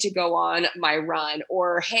allowed me to go on my run.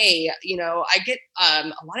 Or, hey, I get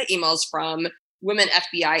a lot of emails from women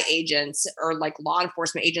FBI agents or like law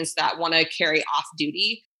enforcement agents that want to carry off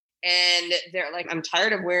duty. And they're like, I'm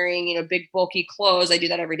tired of wearing, big bulky clothes. I do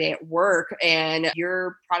that every day at work. And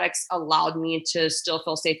your products allowed me to still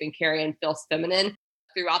feel safe and carry and feel feminine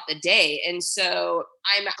throughout the day. And so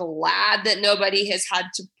I'm glad that nobody has had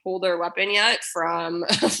to pull their weapon yet from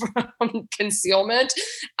concealment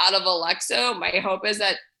out of Alexo. My hope is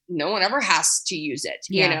that no one ever has to use it.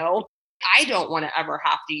 I don't want to ever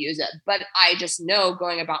have to use it, but I just know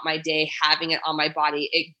going about my day, having it on my body,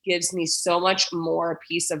 it gives me so much more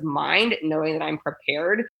peace of mind knowing that I'm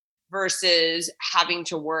prepared versus having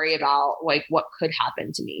to worry about like what could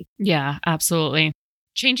happen to me. Yeah, absolutely.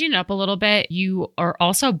 Changing it up a little bit, you are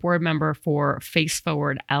also a board member for Face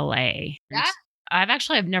Forward LA. Yeah.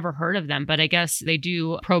 I've never heard of them, but I guess they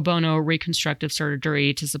do pro bono reconstructive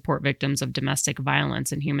surgery to support victims of domestic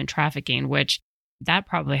violence and human trafficking, which that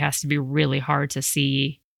probably has to be really hard to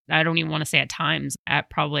see. I don't even want to say at times, at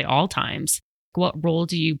probably all times. What role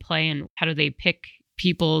do you play and how do they pick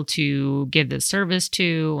people to give this service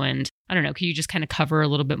to? And I don't know, can you just kind of cover a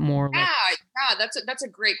little bit more? Yeah, that's a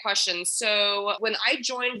great question. So when I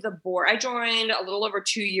joined the board, I joined a little over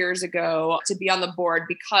 2 years ago to be on the board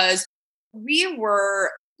because we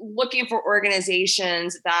were looking for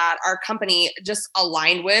organizations that our company just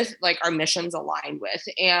aligned with, like our missions aligned with.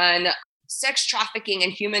 And sex trafficking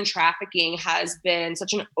and human trafficking has been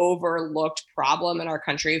such an overlooked problem in our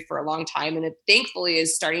country for a long time. And it thankfully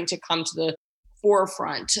is starting to come to the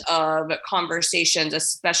forefront of conversations,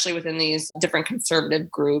 especially within these different conservative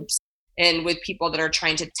groups and with people that are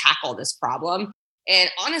trying to tackle this problem. And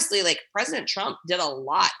honestly, like President Trump did a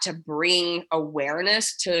lot to bring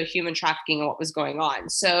awareness to human trafficking and what was going on.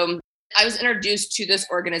 So I was introduced to this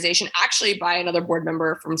organization actually by another board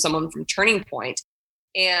member from someone from Turning Point.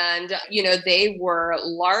 And, they were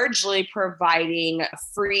largely providing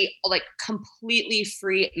free, like completely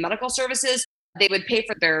free medical services. They would pay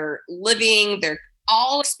for their living, their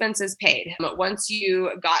all expenses paid. Once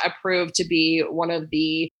you got approved to be one of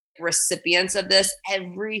the recipients of this,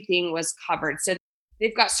 everything was covered. So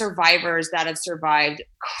they've got survivors that have survived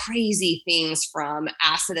crazy things from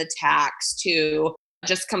acid attacks to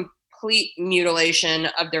just complete mutilation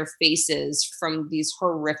of their faces from these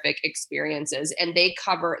horrific experiences. And they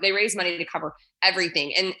raise money to cover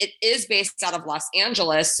everything. And it is based out of Los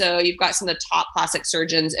Angeles. So you've got some of the top plastic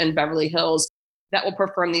surgeons in Beverly Hills that will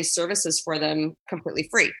perform these services for them completely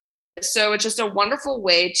free. So it's just a wonderful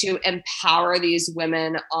way to empower these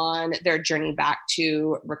women on their journey back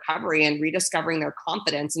to recovery and rediscovering their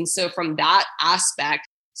confidence. And so from that aspect,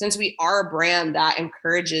 since we are a brand that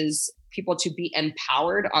encourages people to be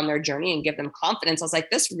empowered on their journey and give them confidence, I was like,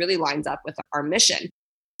 this really lines up with our mission.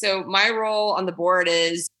 So my role on the board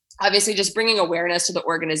is obviously just bringing awareness to the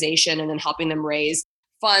organization and then helping them raise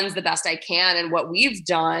funds the best I can. And what we've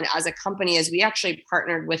done as a company is we actually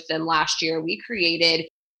partnered with them last year. We created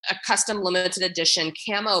a custom limited edition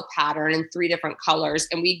camo pattern in 3 different colors.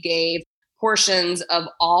 And we gave portions of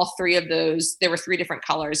all 3 of those. There were 3 different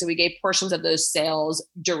colors. And we gave portions of those sales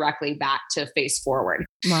directly back to Face Forward.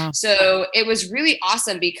 Wow. So it was really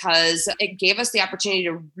awesome because it gave us the opportunity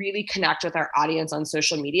to really connect with our audience on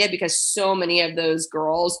social media, because so many of those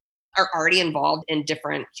girls are already involved in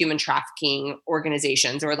different human trafficking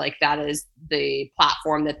organizations, or like that is the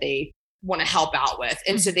platform that they want to help out with.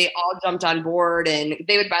 And so they all jumped on board, and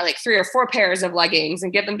they would buy like 3 or 4 pairs of leggings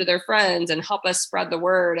and give them to their friends and help us spread the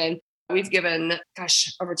word. And we've given,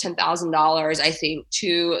 over $10,000, I think,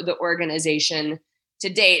 to the organization to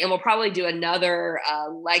date. And we'll probably do another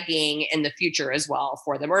legging in the future as well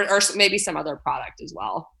for them, or maybe some other product as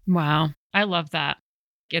well. Wow. I love that.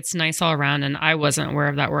 It's nice all around. And I wasn't aware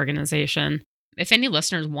of that organization. If any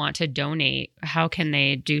listeners want to donate, how can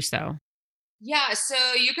they do so? Yeah, so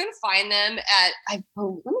you can find them at, let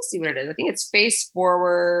me see what it is. I think it's Face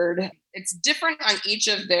Forward. It's different on each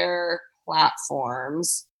of their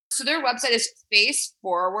platforms. So their website is Face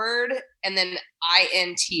Forward and then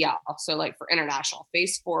INTL. So like for international,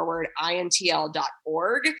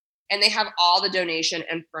 faceforwardintl.org. And they have all the donation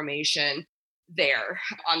information there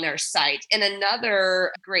on their site. And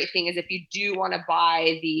another great thing is if you do want to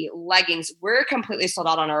buy the leggings, we're completely sold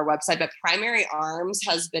out on our website, but Primary Arms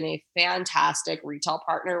has been a fantastic retail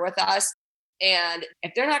partner with us. And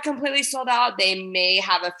if they're not completely sold out, they may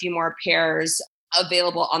have a few more pairs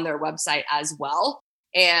available on their website as well.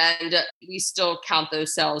 And we still count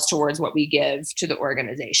those sales towards what we give to the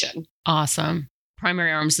organization. Awesome.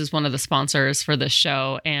 Primary Arms is one of the sponsors for this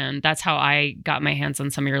show. And that's how I got my hands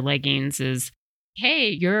on some of your leggings is, hey,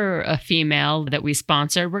 you're a female that we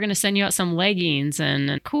sponsored. We're going to send you out some leggings.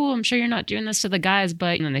 And cool, I'm sure you're not doing this to the guys,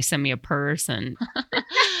 but and then they send me a purse and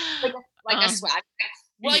like a swag.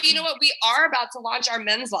 Well, you know what? We are about to launch our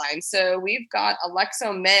men's line. So we've got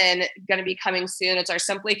Alexo Men going to be coming soon. It's our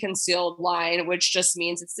Simply Concealed line, which just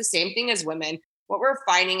means it's the same thing as women. What we're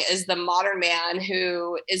finding is the modern man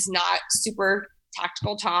who is not super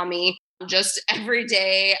tactical Tommy, just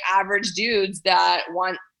everyday average dudes that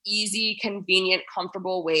want easy, convenient,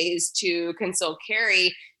 comfortable ways to conceal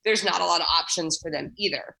carry. There's not a lot of options for them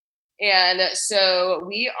either. And so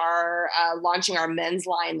we are launching our men's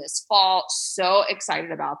line this fall. So excited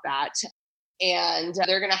about that. And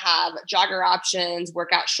they're going to have jogger options,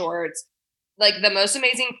 workout shorts, like the most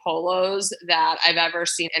amazing polos that I've ever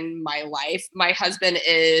seen in my life. My husband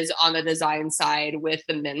is on the design side with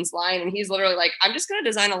the men's line. And he's literally like, I'm just going to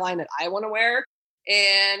design a line that I want to wear.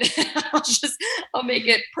 And I'll make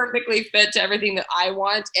it perfectly fit to everything that I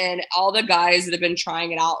want. And all the guys that have been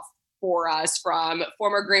trying it out for us, from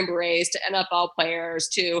former Green Berets to NFL players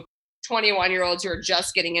to 21-year-olds who are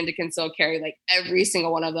just getting into concealed carry, like every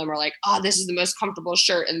single one of them are like, oh, this is the most comfortable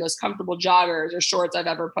shirt and most comfortable joggers or shorts I've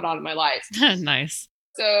ever put on in my life. Nice.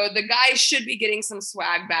 So the guys should be getting some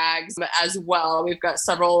swag bags as well. We've got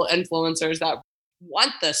several influencers that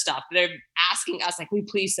want this stuff. They're asking us, like, will you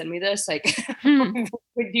please send me this? Like, when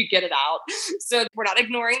you get it out? So we're not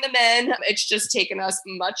ignoring the men. It's just taken us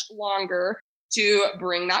much longer to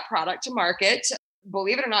bring that product to market.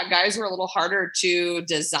 believe it or not, guys were a little harder to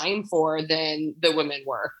design for than the women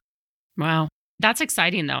were. Wow. That's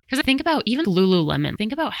exciting though. Because think about even Lululemon.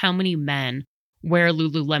 Think about how many men wear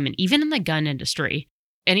Lululemon, even in the gun industry.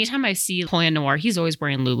 Anytime I see Napoleon Noir, he's always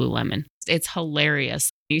wearing Lululemon. It's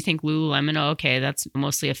hilarious. You think Lululemon, oh, okay, that's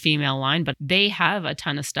mostly a female line, but they have a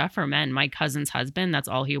ton of stuff for men. My cousin's husband, that's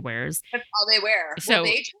all he wears. That's all they wear. So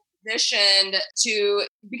they transitioned to,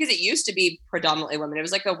 because it used to be predominantly women, it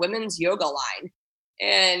was like a women's yoga line.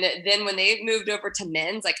 And then when they moved over to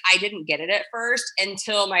men's, like I didn't get it at first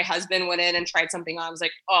until my husband went in and tried something on. I was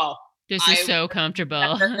like, oh, this is so comfortable.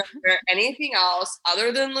 Never gonna wear anything else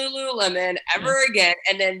other than Lululemon ever again.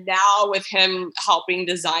 And then now with him helping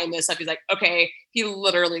design this up, he's like, okay, he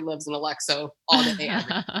literally lives in Alexo all day.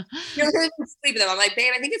 He doesn't even sleep in them. I'm like,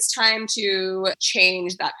 babe, I think it's time to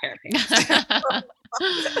change that pair of pants.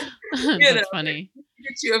 That's funny.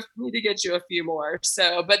 Need to get you a few more.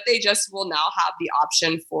 So, but they just will now have the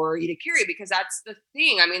option for you to carry, because that's the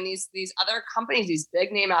thing. I mean, these other companies, these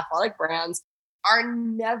big name athletic brands, are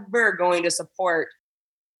never going to support,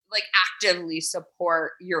 like actively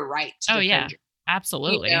support your right to defend your,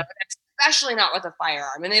 absolutely. Especially not with a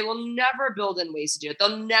firearm. And they will never build in ways to do it.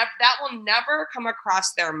 That will never come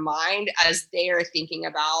across their mind as they are thinking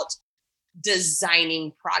about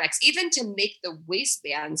designing products, even to make the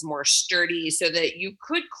waistbands more sturdy so that you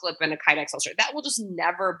could clip in a Kydex holster. That will just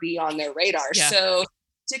never be on their radar. Yeah. So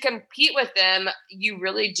to compete with them, you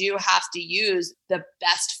really do have to use the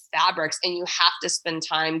best fabrics, and you have to spend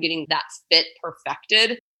time getting that fit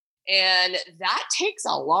perfected. And that takes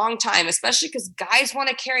a long time, especially because guys want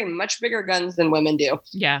to carry much bigger guns than women do.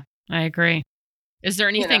 Yeah, I agree. Is there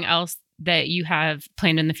anything else that you have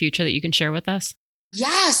planned in the future that you can share with us?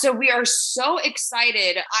 Yeah, so we are so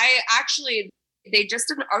excited. They just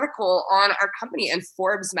did an article on our company in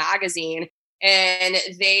Forbes magazine, and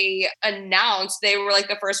they announced, they were like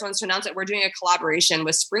the first ones to announce that we're doing a collaboration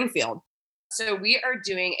with Springfield. So we are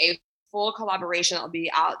doing a full collaboration that will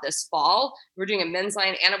be out this fall. We're doing a men's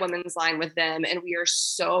line and a women's line with them. And we are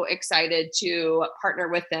so excited to partner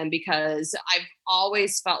with them, because I've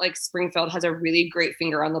always felt like Springfield has a really great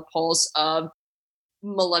finger on the pulse of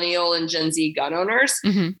millennial and Gen Z gun owners.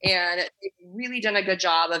 Mm-hmm. And they've really done a good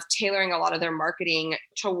job of tailoring a lot of their marketing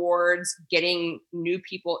towards getting new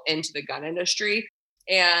people into the gun industry.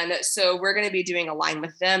 And so we're going to be doing a line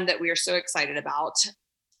with them that we are so excited about.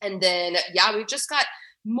 And then, we've just got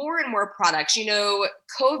more and more products. You know,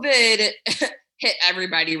 COVID hit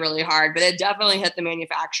everybody really hard, but it definitely hit the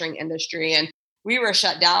manufacturing industry. And we were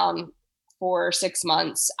shut down for 6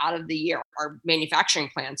 months out of the year. Our manufacturing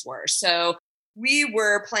plants were. So we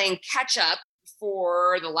were playing catch up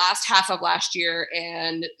for the last half of last year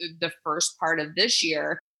and the first part of this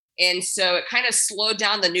year. And so it kind of slowed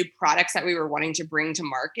down the new products that we were wanting to bring to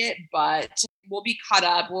market, but we'll be caught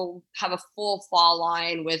up. We'll have a full fall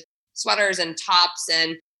line with sweaters and tops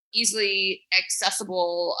and easily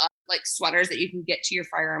accessible like sweaters that you can get to your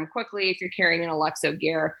firearm quickly if you're carrying an Alexo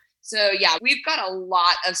gear. So we've got a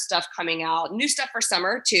lot of stuff coming out. New stuff for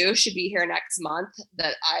summer too should be here next month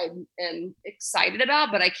that I am excited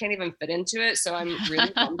about, but I can't even fit into it. So I'm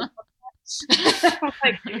really bummed about that.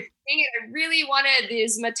 Like, dang it, I really wanted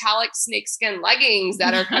these metallic snakeskin leggings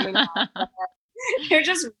that are coming out. They're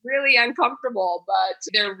just really uncomfortable, but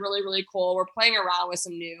they're really, really cool. We're playing around with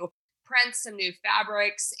some new prints, some new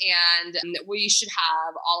fabrics, and we should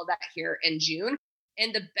have all of that here in June.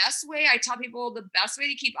 And the best way, I tell people, the best way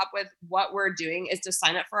to keep up with what we're doing is to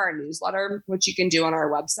sign up for our newsletter, which you can do on our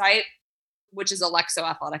website, which is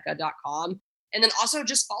alexoathletica.com. And then also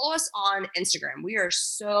just follow us on Instagram. We are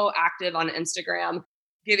so active on Instagram,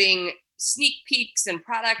 giving sneak peeks and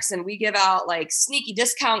products. And we give out like sneaky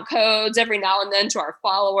discount codes every now and then to our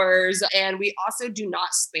followers. And we also do not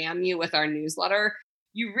spam you with our newsletter.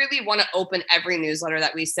 You really want to open every newsletter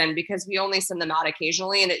that we send, because we only send them out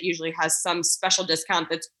occasionally, and it usually has some special discount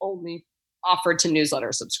that's only offered to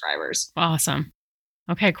newsletter subscribers. Awesome.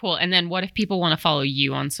 Okay, cool. And then what if people want to follow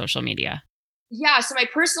you on social media? Yeah, so my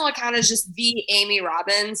personal account is just the Amy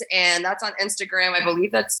Robbins, and that's on Instagram. I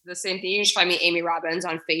believe that's the same thing. You can find me Amy Robbins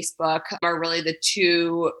on Facebook, are really the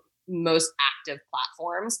two most active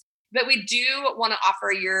platforms. But we do want to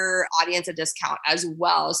offer your audience a discount as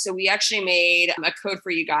well. So we actually made a code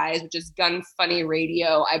for you guys, which is Gun Funny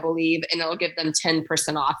Radio, I believe, and it'll give them 10%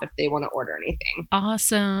 off if they want to order anything.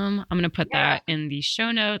 Awesome. I'm going to put that in the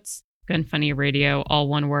show notes. Gun Funny Radio, all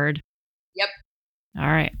one word. Yep. All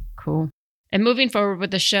right, cool. And moving forward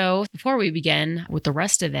with the show, before we begin with the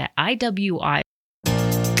rest of it, IWI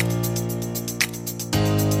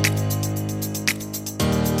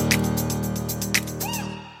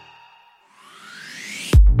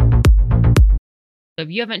If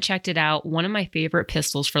you haven't checked it out, one of my favorite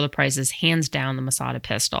pistols for the price is hands down the Masada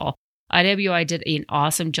pistol. IWI did an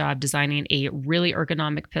awesome job designing a really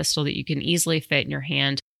ergonomic pistol that you can easily fit in your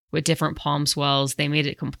hand with different palm swells. They made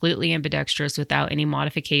it completely ambidextrous without any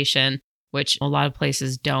modification, which a lot of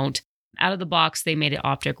places don't. Out of the box, they made it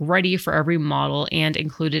optic ready for every model and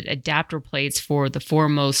included adapter plates for the 4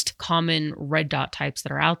 most common red dot types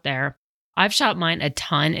that are out there. I've shot mine a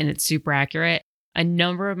ton and it's super accurate. A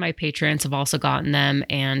number of my patrons have also gotten them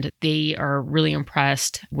and they are really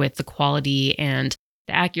impressed with the quality and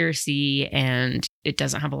the accuracy, and it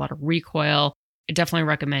doesn't have a lot of recoil. I definitely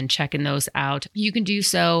recommend checking those out. You can do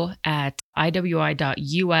so at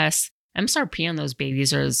iwi.us. MSRP on those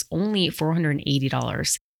babies is only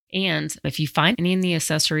 $480. And if you find any in the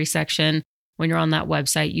accessory section, when you're on that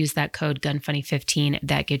website, use that code GUNFUNNY15.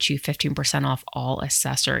 That gets you 15% off all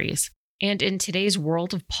accessories. And in today's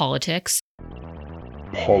world of politics,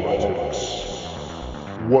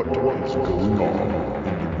 What is going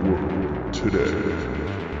on in the world today?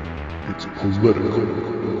 It's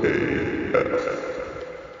political AF.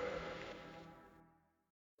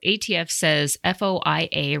 ATF says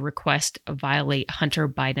FOIA request violate Hunter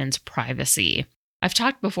Biden's privacy. I've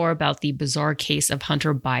talked before about the bizarre case of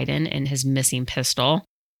Hunter Biden and his missing pistol.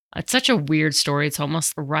 It's such a weird story. It's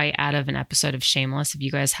almost right out of an episode of Shameless. If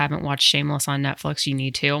you guys haven't watched Shameless on Netflix, you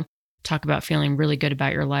need to. Talk about feeling really good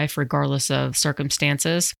about your life regardless of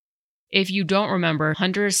circumstances. If you don't remember,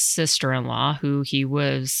 Hunter's sister-in-law, who he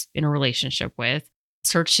was in a relationship with,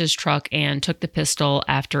 searched his truck and took the pistol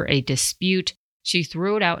after a dispute. She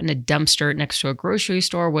threw it out in a dumpster next to a grocery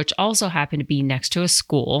store, which also happened to be next to a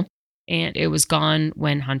school, and it was gone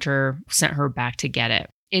when Hunter sent her back to get it.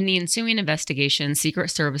 In the ensuing investigation, Secret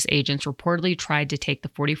Service agents reportedly tried to take the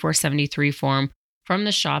 4473 form from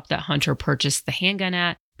the shop that Hunter purchased the handgun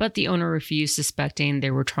at, but the owner refused, suspecting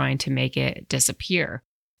they were trying to make it disappear.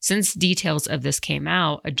 Since details of this came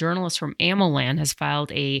out, a journalist from AmmoLand has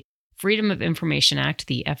filed a Freedom of Information Act,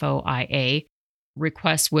 the FOIA,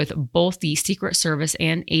 request with both the Secret Service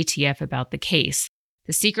and ATF about the case.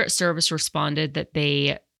 The Secret Service responded that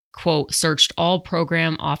they, quote, searched all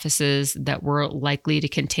program offices that were likely to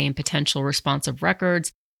contain potential responsive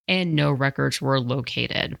records, and no records were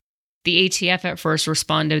located. The ATF at first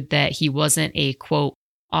responded that he wasn't a, quote,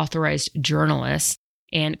 authorized journalist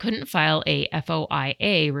and couldn't file a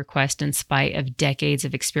FOIA request in spite of decades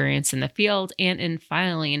of experience in the field and in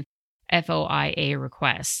filing FOIA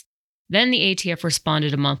requests. Then the ATF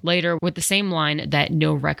responded a month later with the same line that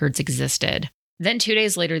no records existed. Then 2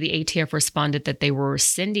 days later, the ATF responded that they were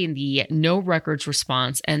rescinding the no records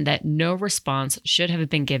response and that no response should have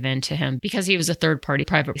been given to him because he was a third-party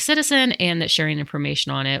private citizen and that sharing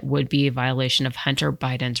information on it would be a violation of Hunter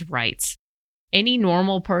Biden's rights. Any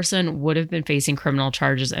normal person would have been facing criminal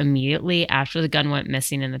charges immediately after the gun went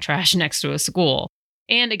missing in the trash next to a school.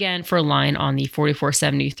 And again, for lying on the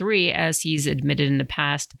 4473, as he's admitted in the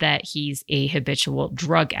past that he's a habitual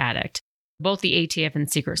drug addict. Both the ATF and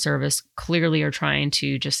Secret Service clearly are trying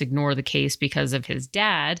to just ignore the case because of his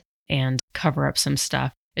dad and cover up some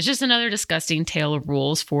stuff. It's just another disgusting tale of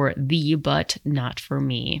rules for thee, but not for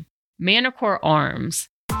me. Manticore Arms.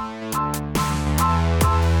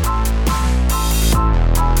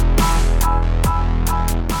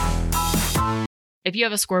 If you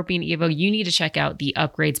have a Scorpion Evo, you need to check out the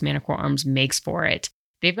upgrades Manticore Arms makes for it.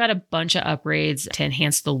 They've got a bunch of upgrades to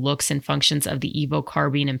enhance the looks and functions of the Evo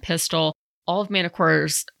carbine and pistol. All of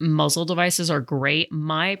Manticore's muzzle devices are great.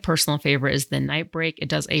 My personal favorite is the Nightbreak. It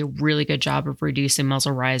does a really good job of reducing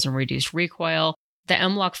muzzle rise and reduced recoil. The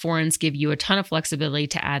M-Lock forends give you a ton of flexibility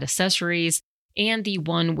to add accessories. And the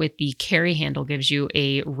one with the carry handle gives you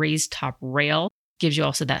a raised top rail. Gives you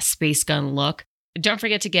also that space gun look. Don't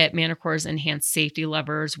forget to get Manticore's enhanced safety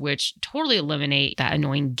levers, which totally eliminate that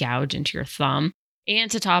annoying gouge into your thumb.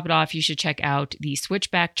 And to top it off, you should check out the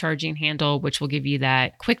switchback charging handle, which will give you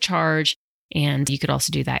that quick charge. And you could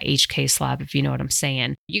also do that HK slab if you know what I'm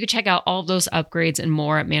saying. You can check out all of those upgrades and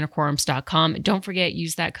more at manticorearms.com. Don't forget,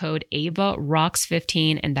 use that code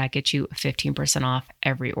AVAROCKS15 and that gets you 15% off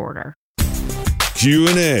every order.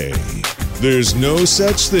 Q&A. There's no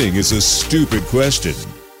such thing as a stupid question.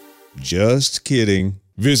 Just kidding.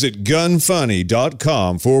 Visit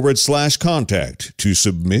gunfunny.com/contact to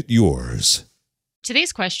submit yours.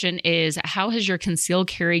 Today's question is, how has your concealed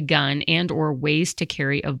carry gun and or ways to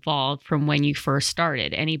carry evolved from when you first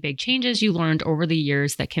started? Any big changes you learned over the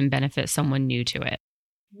years that can benefit someone new to it?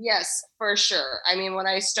 Yes, for sure. I mean, when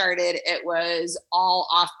I started, it was all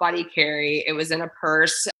off-body carry. It was in a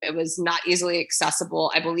purse. It was not easily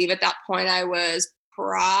accessible. I believe at that point I was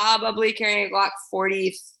probably carrying a Glock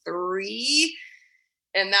 43.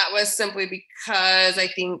 And that was simply because I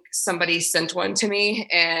think somebody sent one to me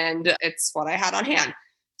and it's what I had on hand.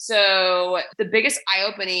 So the biggest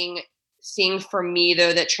eye-opening thing for me,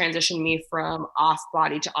 though, that transitioned me from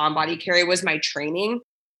off-body to on-body carry was my training,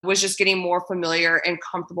 was just getting more familiar and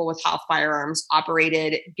comfortable with how firearms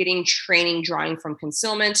operated, getting training drawing from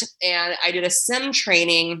concealment. And I did a sim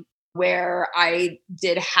training where I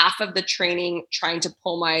did half of the training trying to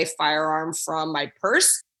pull my firearm from my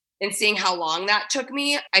purse and seeing how long that took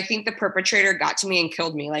me. I think the perpetrator got to me and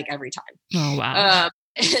killed me like every time. Oh, wow.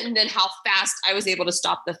 And then how fast I was able to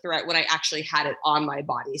stop the threat when I actually had it on my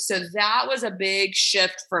body. So that was a big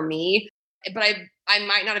shift for me. But I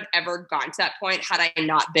might not have ever gotten to that point had I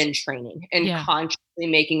not been training and consciously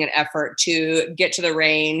making an effort to get to the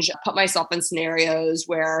range, put myself in scenarios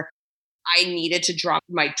where I needed to drop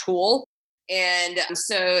my tool. And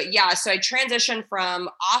so I transitioned from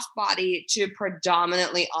off body to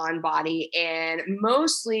predominantly on body. And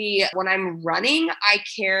mostly when I'm running, I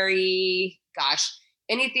carry,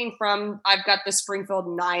 anything from, I've got the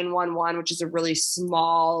Springfield 911, which is a really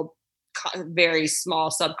small, very small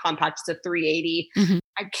subcompact. It's a 380. Mm-hmm.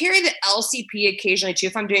 I carry the LCP occasionally too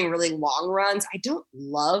if I'm doing really long runs. I don't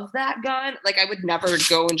love that gun. Like I would never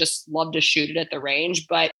go and just love to shoot it at the range,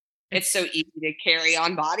 but it's so easy to carry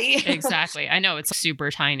on body. Exactly. I know it's super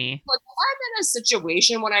tiny. Like if I'm in a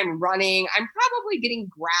situation when I'm running, I'm probably getting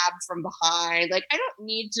grabbed from behind. Like I don't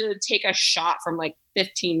need to take a shot from like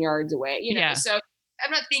 15 yards away, you know? So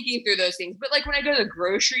I'm not thinking through those things, but like when I go to the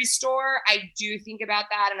grocery store, I do think about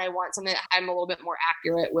that. And I want something that I'm a little bit more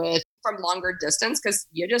accurate with from longer distance. Cause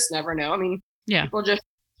you just never know. I mean, people just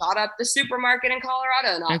shot up the supermarket in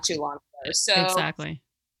Colorado not too long ago. So exactly.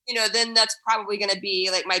 Then that's probably going to be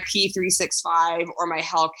like my P365 or my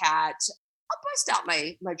Hellcat. I'll bust out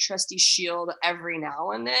my trusty shield every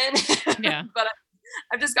now and then. Yeah. But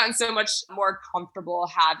I've just gotten so much more comfortable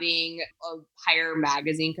having a higher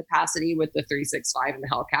magazine capacity with the 365 and the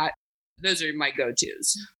Hellcat. Those are my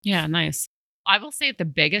go-tos. Yeah, nice. I will say the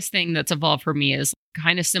biggest thing that's evolved for me is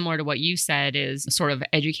kind of similar to what you said, is sort of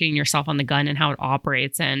educating yourself on the gun and how it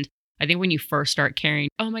operates. And I think when you first start carrying,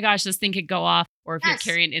 oh my gosh, this thing could go off. Or if you're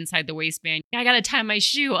carrying inside the waistband, I got to tie my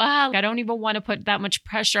shoe. I don't even want to put that much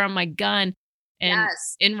pressure on my gun. And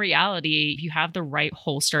in reality, if you have the right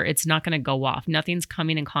holster, it's not going to go off. Nothing's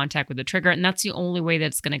coming in contact with the trigger. And that's the only way that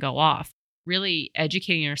it's going to go off. Really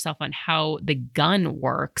educating yourself on how the gun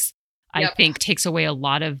works, I think takes away a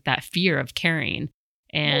lot of that fear of carrying.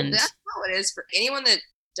 And that's how it is for anyone that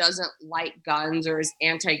doesn't like guns or is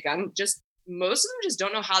anti-gun. Most of them just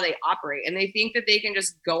don't know how they operate. And they think that they can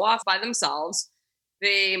just go off by themselves.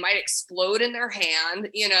 They might explode in their hand,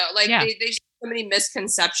 they just so many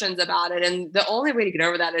misconceptions about it. And the only way to get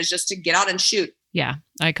over that is just to get out and shoot. Yeah,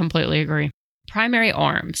 I completely agree. Primary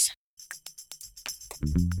arms.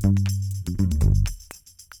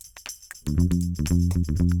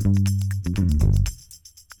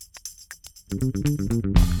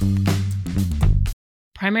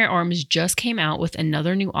 Primary Arms just came out with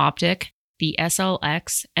another new optic, the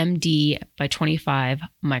SLX MD by 25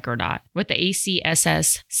 microdot with the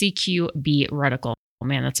ACSS CQB reticle. Oh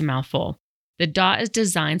man, that's a mouthful. The dot is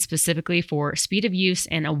designed specifically for speed of use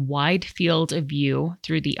and a wide field of view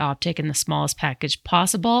through the optic in the smallest package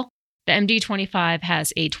possible. The MD25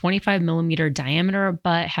 has a 25 millimeter diameter,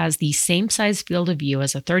 but has the same size field of view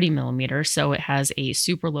as a 30 millimeter, so it has a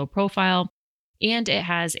super low profile, and it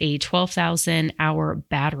has a 12,000 hour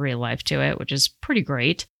battery life to it, which is pretty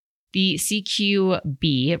great. The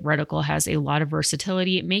CQB reticle has a lot of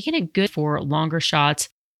versatility, making it good for longer shots,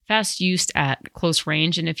 fast use at close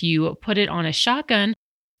range, and if you put it on a shotgun,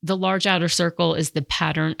 the large outer circle is the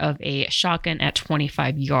pattern of a shotgun at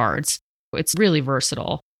 25 yards. It's really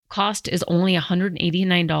versatile. Cost is only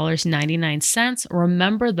 $189.99.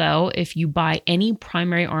 Remember though, if you buy any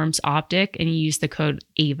Primary Arms optic and you use the code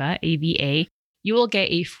AVA, AVA, you will get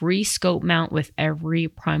a free scope mount with every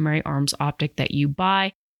Primary Arms optic that you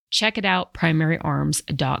buy. Check it out,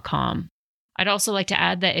 primaryarms.com. I'd also like to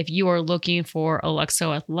add that if you are looking for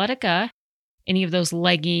Luxo Athletica, any of those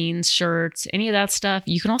leggings, shirts, any of that stuff,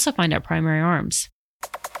 you can also find at Primary Arms.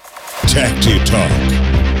 Tacti Talk.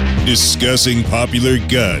 Discussing popular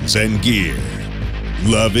guns and gear.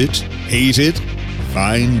 Love it? Hate it?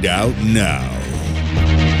 Find out now.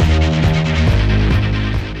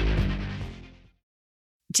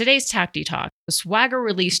 Today's Tacti Talk. Swagger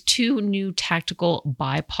released 2 new tactical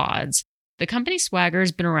bipods. The company Swagger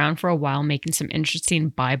has been around for a while making some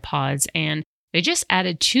interesting bipods, and they just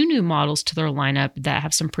added 2 new models to their lineup that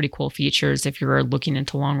have some pretty cool features if you're looking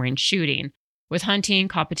into long-range shooting. With hunting,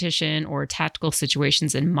 competition, or tactical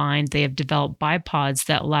situations in mind, they have developed bipods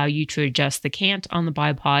that allow you to adjust the cant on the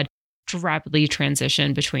bipod to rapidly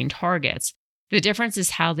transition between targets. The difference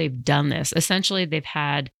is how they've done this. Essentially, they've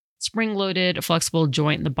had spring-loaded, flexible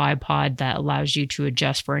joint in the bipod that allows you to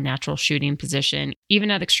adjust for a natural shooting position, even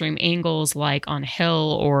at extreme angles like on a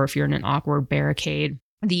hill or if you're in an awkward barricade.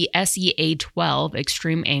 The SEA-12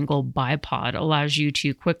 Extreme Angle Bipod allows you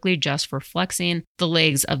to quickly adjust for flexing the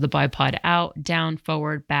legs of the bipod out, down,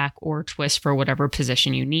 forward, back, or twist for whatever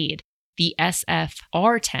position you need. The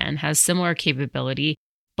SFR-10 has similar capability,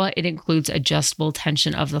 but it includes adjustable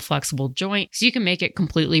tension of the flexible joint, so you can make it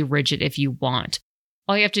completely rigid if you want.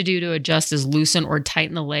 All you have to do to adjust is loosen or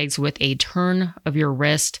tighten the legs with a turn of your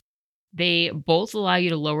wrist. They both allow you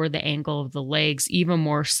to lower the angle of the legs, even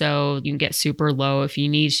more so. You can get super low if you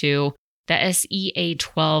need to. The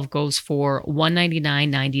SEA-12 goes for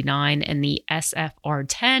 $199.99 and the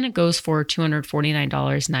SFR-10 goes for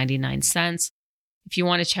 $249.99. If you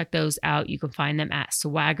want to check those out, you can find them at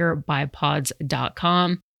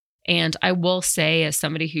swaggerbipods.com. And I will say, as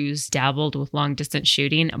somebody who's dabbled with long distance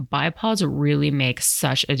shooting, bipods really make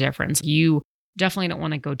such a difference. You definitely don't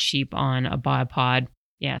want to go cheap on a bipod.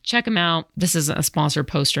 Yeah, check them out. This isn't a sponsored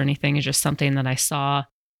post or anything. It's just something that I saw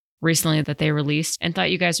recently that they released and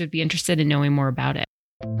thought you guys would be interested in knowing more about it.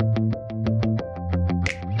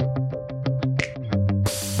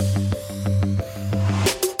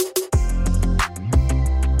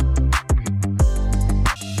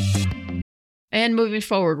 And moving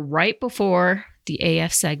forward, right before the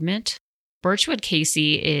AF segment, Birchwood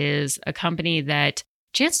Casey is a company that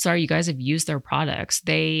chances are you guys have used their products.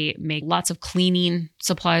 They make lots of cleaning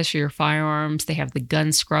supplies for your firearms. They have the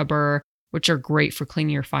gun scrubber, which are great for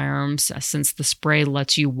cleaning your firearms since the spray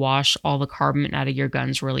lets you wash all the carbon out of your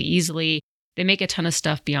guns really easily. They make a ton of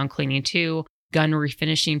stuff beyond cleaning too. Gun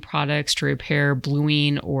refinishing products to repair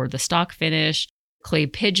bluing or the stock finish, clay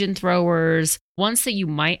pigeon throwers. Ones that you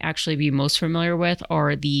might actually be most familiar with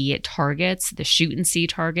are the targets, the shoot and see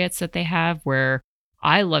targets that they have, where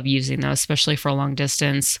I love using those, especially for a long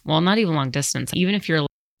distance. Well, not even long distance. Even if you're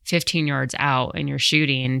 15 yards out and you're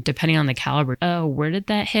shooting, depending on the caliber, oh, where did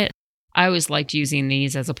that hit? I always liked using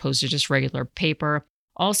these as opposed to just regular paper.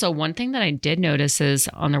 Also, one thing that I did notice is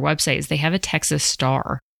on their website is they have a Texas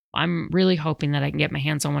Star. I'm really hoping that I can get my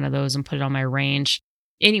hands on one of those and put it on my range.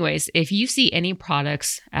 Anyways, if you see any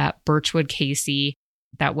products at Birchwood Casey,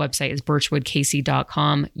 that website is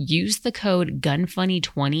birchwoodcasey.com. Use the code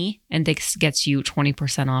GUNFUNNY20 and this gets you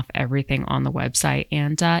 20% off everything on the website.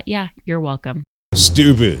 And yeah, you're welcome.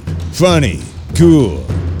 Stupid, funny, cool,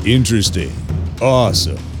 interesting,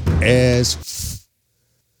 awesome,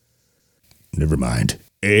 never mind.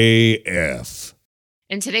 AF.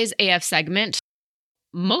 In today's AF segment,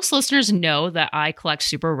 most listeners know that I collect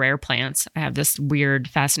super rare plants. I have this weird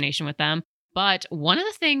fascination with them. But one of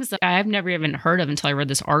the things that I've never even heard of until I read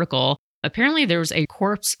this article, apparently there's a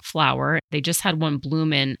corpse flower. They just had one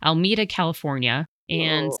bloom in Alameda, California.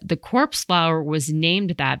 And the corpse flower was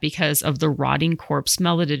named that because of the rotting corpse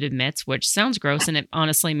smell that it emits, which sounds gross. And it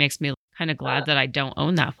honestly makes me kind of glad that I don't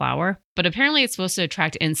own that flower. But apparently it's supposed to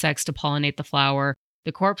attract insects to pollinate the flower.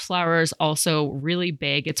 The corpse flower is also really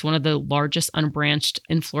big. It's one of the largest unbranched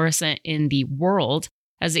inflorescent in the world.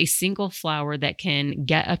 Has a single flower that can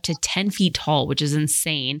get up to 10 feet tall, which is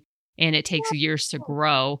insane. And it takes years to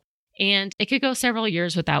grow. And it could go several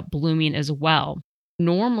years without blooming as well.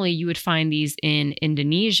 Normally, you would find these in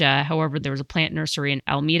Indonesia. However, there was a plant nursery in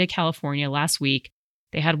Alameda, California last week.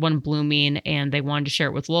 They had one blooming and they wanted to share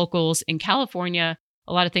it with locals. In California,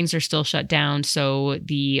 a lot of things are still shut down. So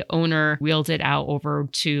the owner wheeled it out over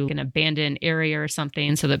to an abandoned area or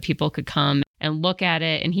something so that people could come and look at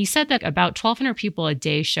it. And he said that about 1,200 people a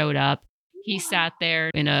day showed up. He sat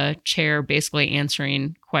there in a chair, basically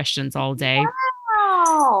answering questions all day.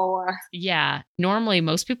 Wow. Yeah. Normally,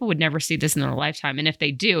 most people would never see this in their lifetime. And if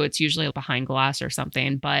they do, it's usually behind glass or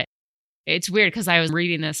something. But it's weird because I was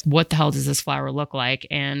reading this, what the hell does this flower look like?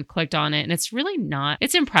 And clicked on it. And it's really not,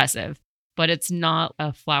 it's impressive. But it's not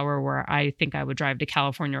a flower where I think I would drive to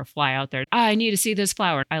California or fly out there. I need to see this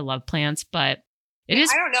flower. I love plants, but it is.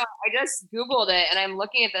 I don't know. I just Googled it and I'm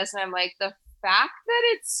looking at this and I'm like, the fact that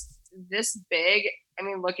it's this big, I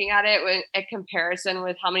mean, looking at it with a comparison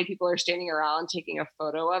with how many people are standing around taking a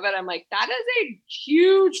photo of it, I'm like, that is a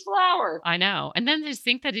huge flower. I know. And then to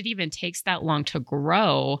think that it even takes that long to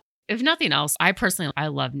grow. If nothing else, I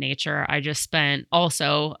love nature. I just spent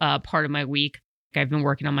also part of my week I've been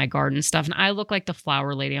working on my garden stuff and I look like the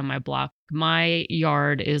flower lady on my block. My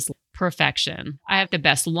yard is perfection. I have the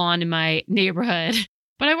best lawn in my neighborhood,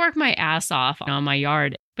 but I work my ass off on my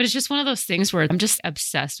yard. But it's just one of those things where I'm just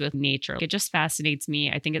obsessed with nature. It just fascinates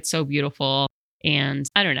me. I think it's so beautiful. And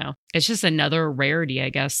I don't know, it's just another rarity, I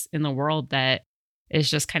guess, in the world that is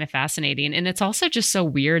just kind of fascinating. And it's also just so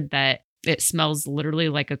weird that it smells literally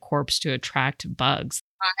like a corpse to attract bugs.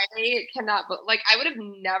 I cannot, I would have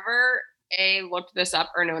never looked this up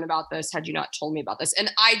or known about this had you not told me about this.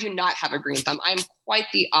 And I do not have a green thumb. I'm quite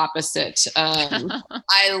the opposite.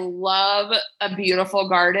 I love a beautiful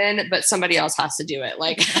garden, but somebody else has to do it.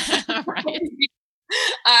 Right.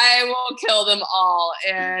 I will kill them all.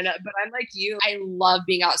 But I'm like you. I love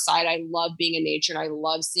being outside. I love being in nature, and I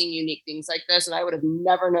love seeing unique things like this. And I would have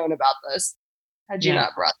never known about this had you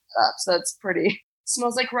not brought that up. So that's pretty.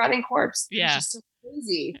 Smells like rotting corpse. Yeah, it's just so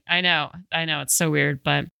crazy. I know. It's so weird,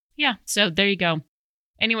 but yeah. So there you go.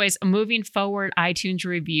 Anyways, moving forward, iTunes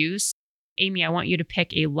reviews. Amy, I want you to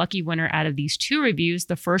pick a lucky winner out of these 2 reviews.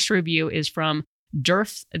 The first review is from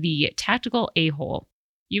Durf, the Tactical A-Hole.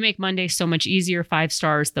 You make Monday so much easier. 5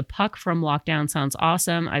 stars. The puck from Lockdown sounds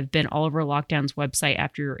awesome. I've been all over Lockdown's website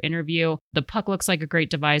after your interview. The puck looks like a great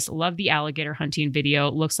device. Love the alligator hunting video.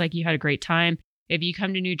 Looks like you had a great time. If you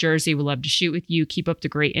come to New Jersey, we'd love to shoot with you. Keep up the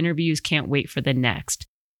great interviews. Can't wait for the next.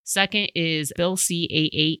 Second is Bill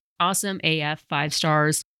C88. Awesome AF. 5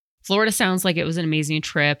 stars. Florida sounds like it was an amazing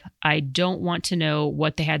trip. I don't want to know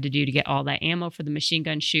what they had to do to get all that ammo for the machine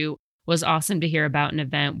gun shoot. Was awesome to hear about an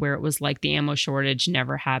event where it was like the ammo shortage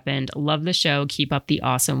never happened. Love the show. Keep up the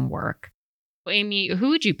awesome work. Amy, who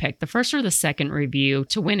would you pick, the first or the second review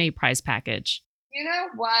to win a prize package? You know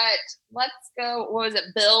what? Let's go. What was it,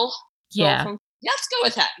 Bill? Yeah. Let's go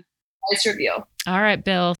with that. Nice review. All right,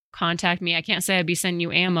 Bill, contact me. I can't say I'd be sending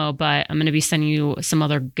you ammo, but I'm going to be sending you some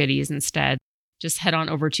other goodies instead. Just head on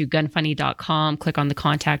over to gunfunny.com, click on the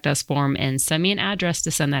contact us form, and send me an address to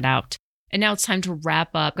send that out. And now it's time to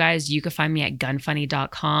wrap up. Guys, you can find me at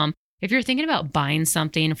gunfunny.com. If you're thinking about buying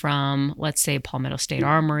something from, let's say, Palmetto State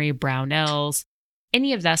Armory, Brownells,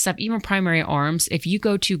 any of that stuff, even Primary Arms, if you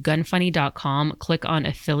go to gunfunny.com, click on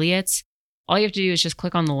affiliates, all you have to do is just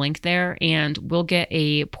click on the link there and we'll get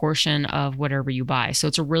a portion of whatever you buy. So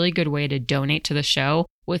it's a really good way to donate to the show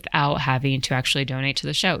without having to actually donate to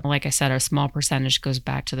the show. Like I said, a small percentage goes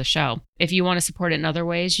back to the show. If you want to support it in other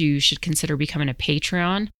ways, you should consider becoming a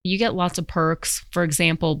Patreon. You get lots of perks. For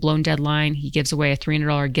example, Blown Deadline, he gives away a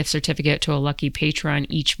 $300 gift certificate to a lucky Patreon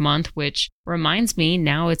each month, which reminds me,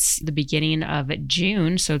 now it's the beginning of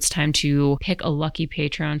June, so it's time to pick a lucky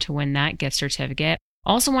Patreon to win that gift certificate.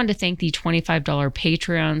 Also wanted to thank the $25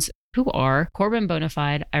 Patreons, who are Corbin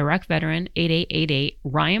Bonafide, Iraq Veteran 8888,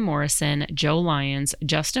 Ryan Morrison, Joe Lyons,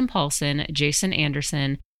 Justin Paulson, Jason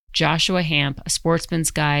Anderson, Joshua Hamp, Sportsman's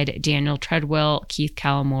Guide, Daniel Treadwell, Keith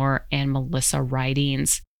Callamore, and Melissa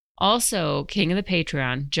Ridings. Also, King of the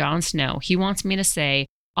Patreon, Jon Snow, he wants me to say,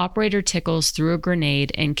 operator Tickles threw a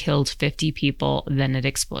grenade and killed 50 people, then it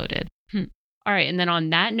exploded. All right. And then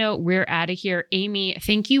on that note, we're out of here. Amy,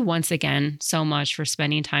 thank you once again so much for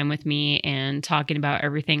spending time with me and talking about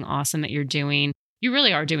everything awesome that you're doing. You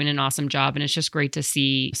really are doing an awesome job. And it's just great to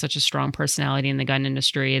see such a strong personality in the gun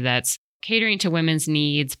industry that's catering to women's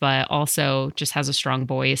needs, but also just has a strong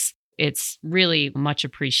voice. It's really much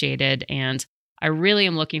appreciated. And I really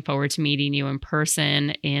am looking forward to meeting you in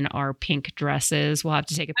person in our pink dresses. We'll have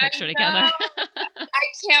to take a picture together. I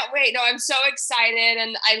can't wait. No, I'm so excited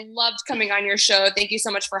and I loved coming on your show. Thank you so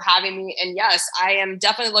much for having me. And yes, I am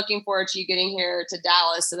definitely looking forward to you getting here to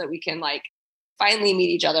Dallas so that we can finally meet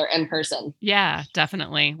each other in person. Yeah,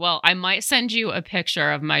 definitely. Well, I might send you a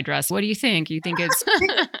picture of my dress. What do you think? You think it's...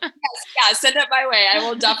 Yes, send it my way. I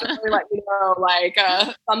will definitely let you know,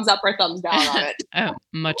 thumbs up or thumbs down on it. Oh,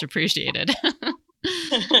 much appreciated.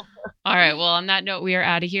 All right. Well, on that note, we are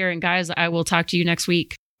out of here. And guys, I will talk to you next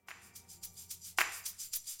week.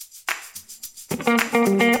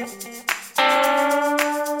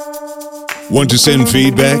 Want to send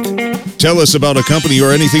feedback? Tell us about a company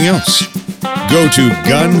or anything else. Go to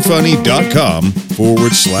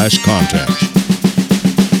gunfunny.com/contact.